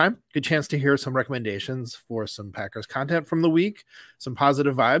 It's a good time, good chance to hear some recommendations for some Packers content from the week, some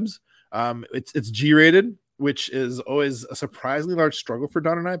positive vibes. It's G-rated, which is always a surprisingly large struggle for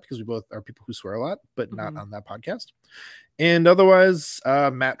Don and I, because we both are people who swear a lot, but not on that podcast. And otherwise,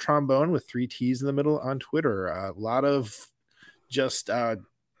 Matt Trombone with 3 T's in the middle on Twitter. A lot of just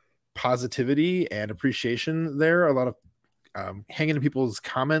positivity and appreciation there. A lot of hanging in people's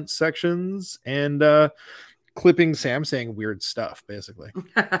comment sections and clipping Sam saying weird stuff, basically.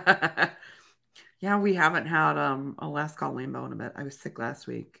 Yeah, we haven't had a last call limbo in a bit. I was sick last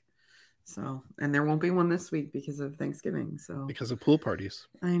week. So, and there won't be one this week because of Thanksgiving. So, because of pool parties.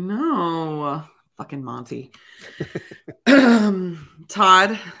 I know. Fucking Monty.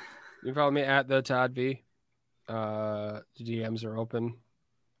 Todd. You can follow me at the Todd V. The DMs are open.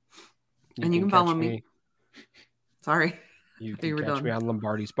 You can follow me. Sorry. You can catch me on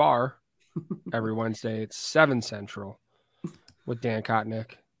Lombardi's Bar every Wednesday. It's 7 Central with Dan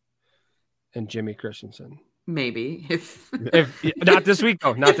Kotnick and Jimmy Christensen. Maybe if not this week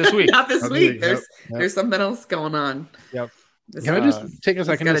though. Not this week. Not this week. There's something else going on. Yep. Can I just take a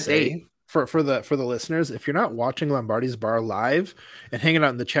second to say for the listeners, if you're not watching Lombardi's Bar live and hanging out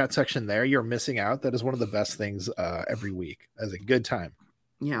in the chat section there, you're missing out. That is one of the best things every week. As a good time.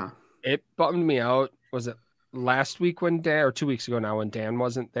 Yeah. It bummed me out. Was it last week when Dan, or 2 weeks ago now, when Dan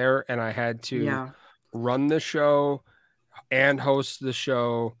wasn't there and I had to run the show and host the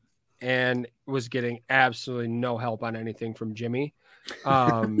show and was getting absolutely no help on anything from Jimmy.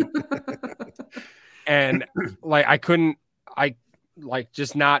 And like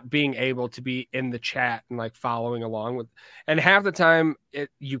just not being able to be in the chat and like following along with, and half the time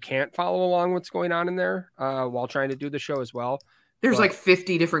you can't follow along what's going on in there while trying to do the show as well. There's like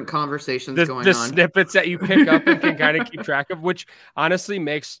 50 different conversations going on. The snippets that you pick up and can kind of keep track of, which honestly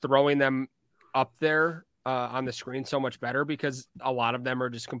makes throwing them up there on the screen so much better, because a lot of them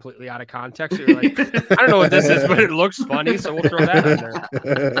are just completely out of context. So you're like, I don't know what this is, but it looks funny, so we'll throw that in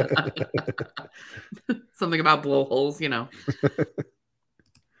there. Something about blowholes, you know.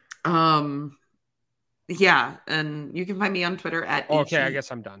 Yeah, and you can find me on Twitter at Okay, I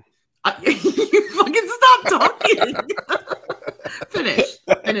guess I'm done. You fucking stop talking. Finish,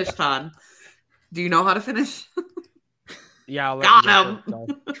 Todd. Do you know how to finish? Yeah, got him.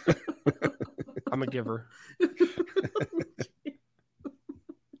 I'm a giver. You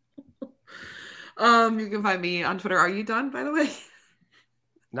can find me on Twitter. Are you done, by the way?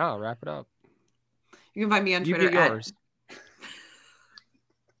 No, wrap it up. You can find me on You Twitter get yours.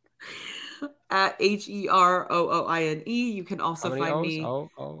 at HEROOINE. You can also find me.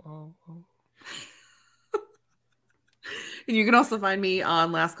 And you can also find me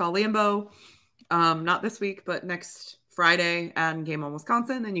on Last Call Lambo. Not this week, but next Friday and Game on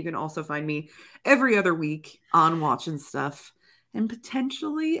Wisconsin. And you can also find me every other week on Watching Stuff. And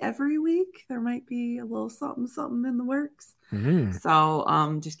potentially every week there might be a little something in the works. Mm-hmm.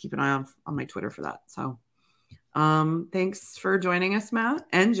 So just keep an eye on my Twitter for that. So thanks for joining us, Matt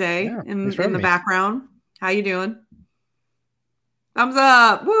and Jay in the background. How you doing? Thumbs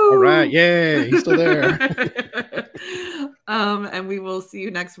up. Woo! All right. Yay. He's still there. And we will see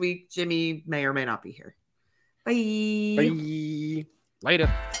you next week. Jimmy may or may not be here. Bye. Bye.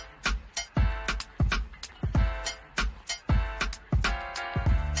 Later.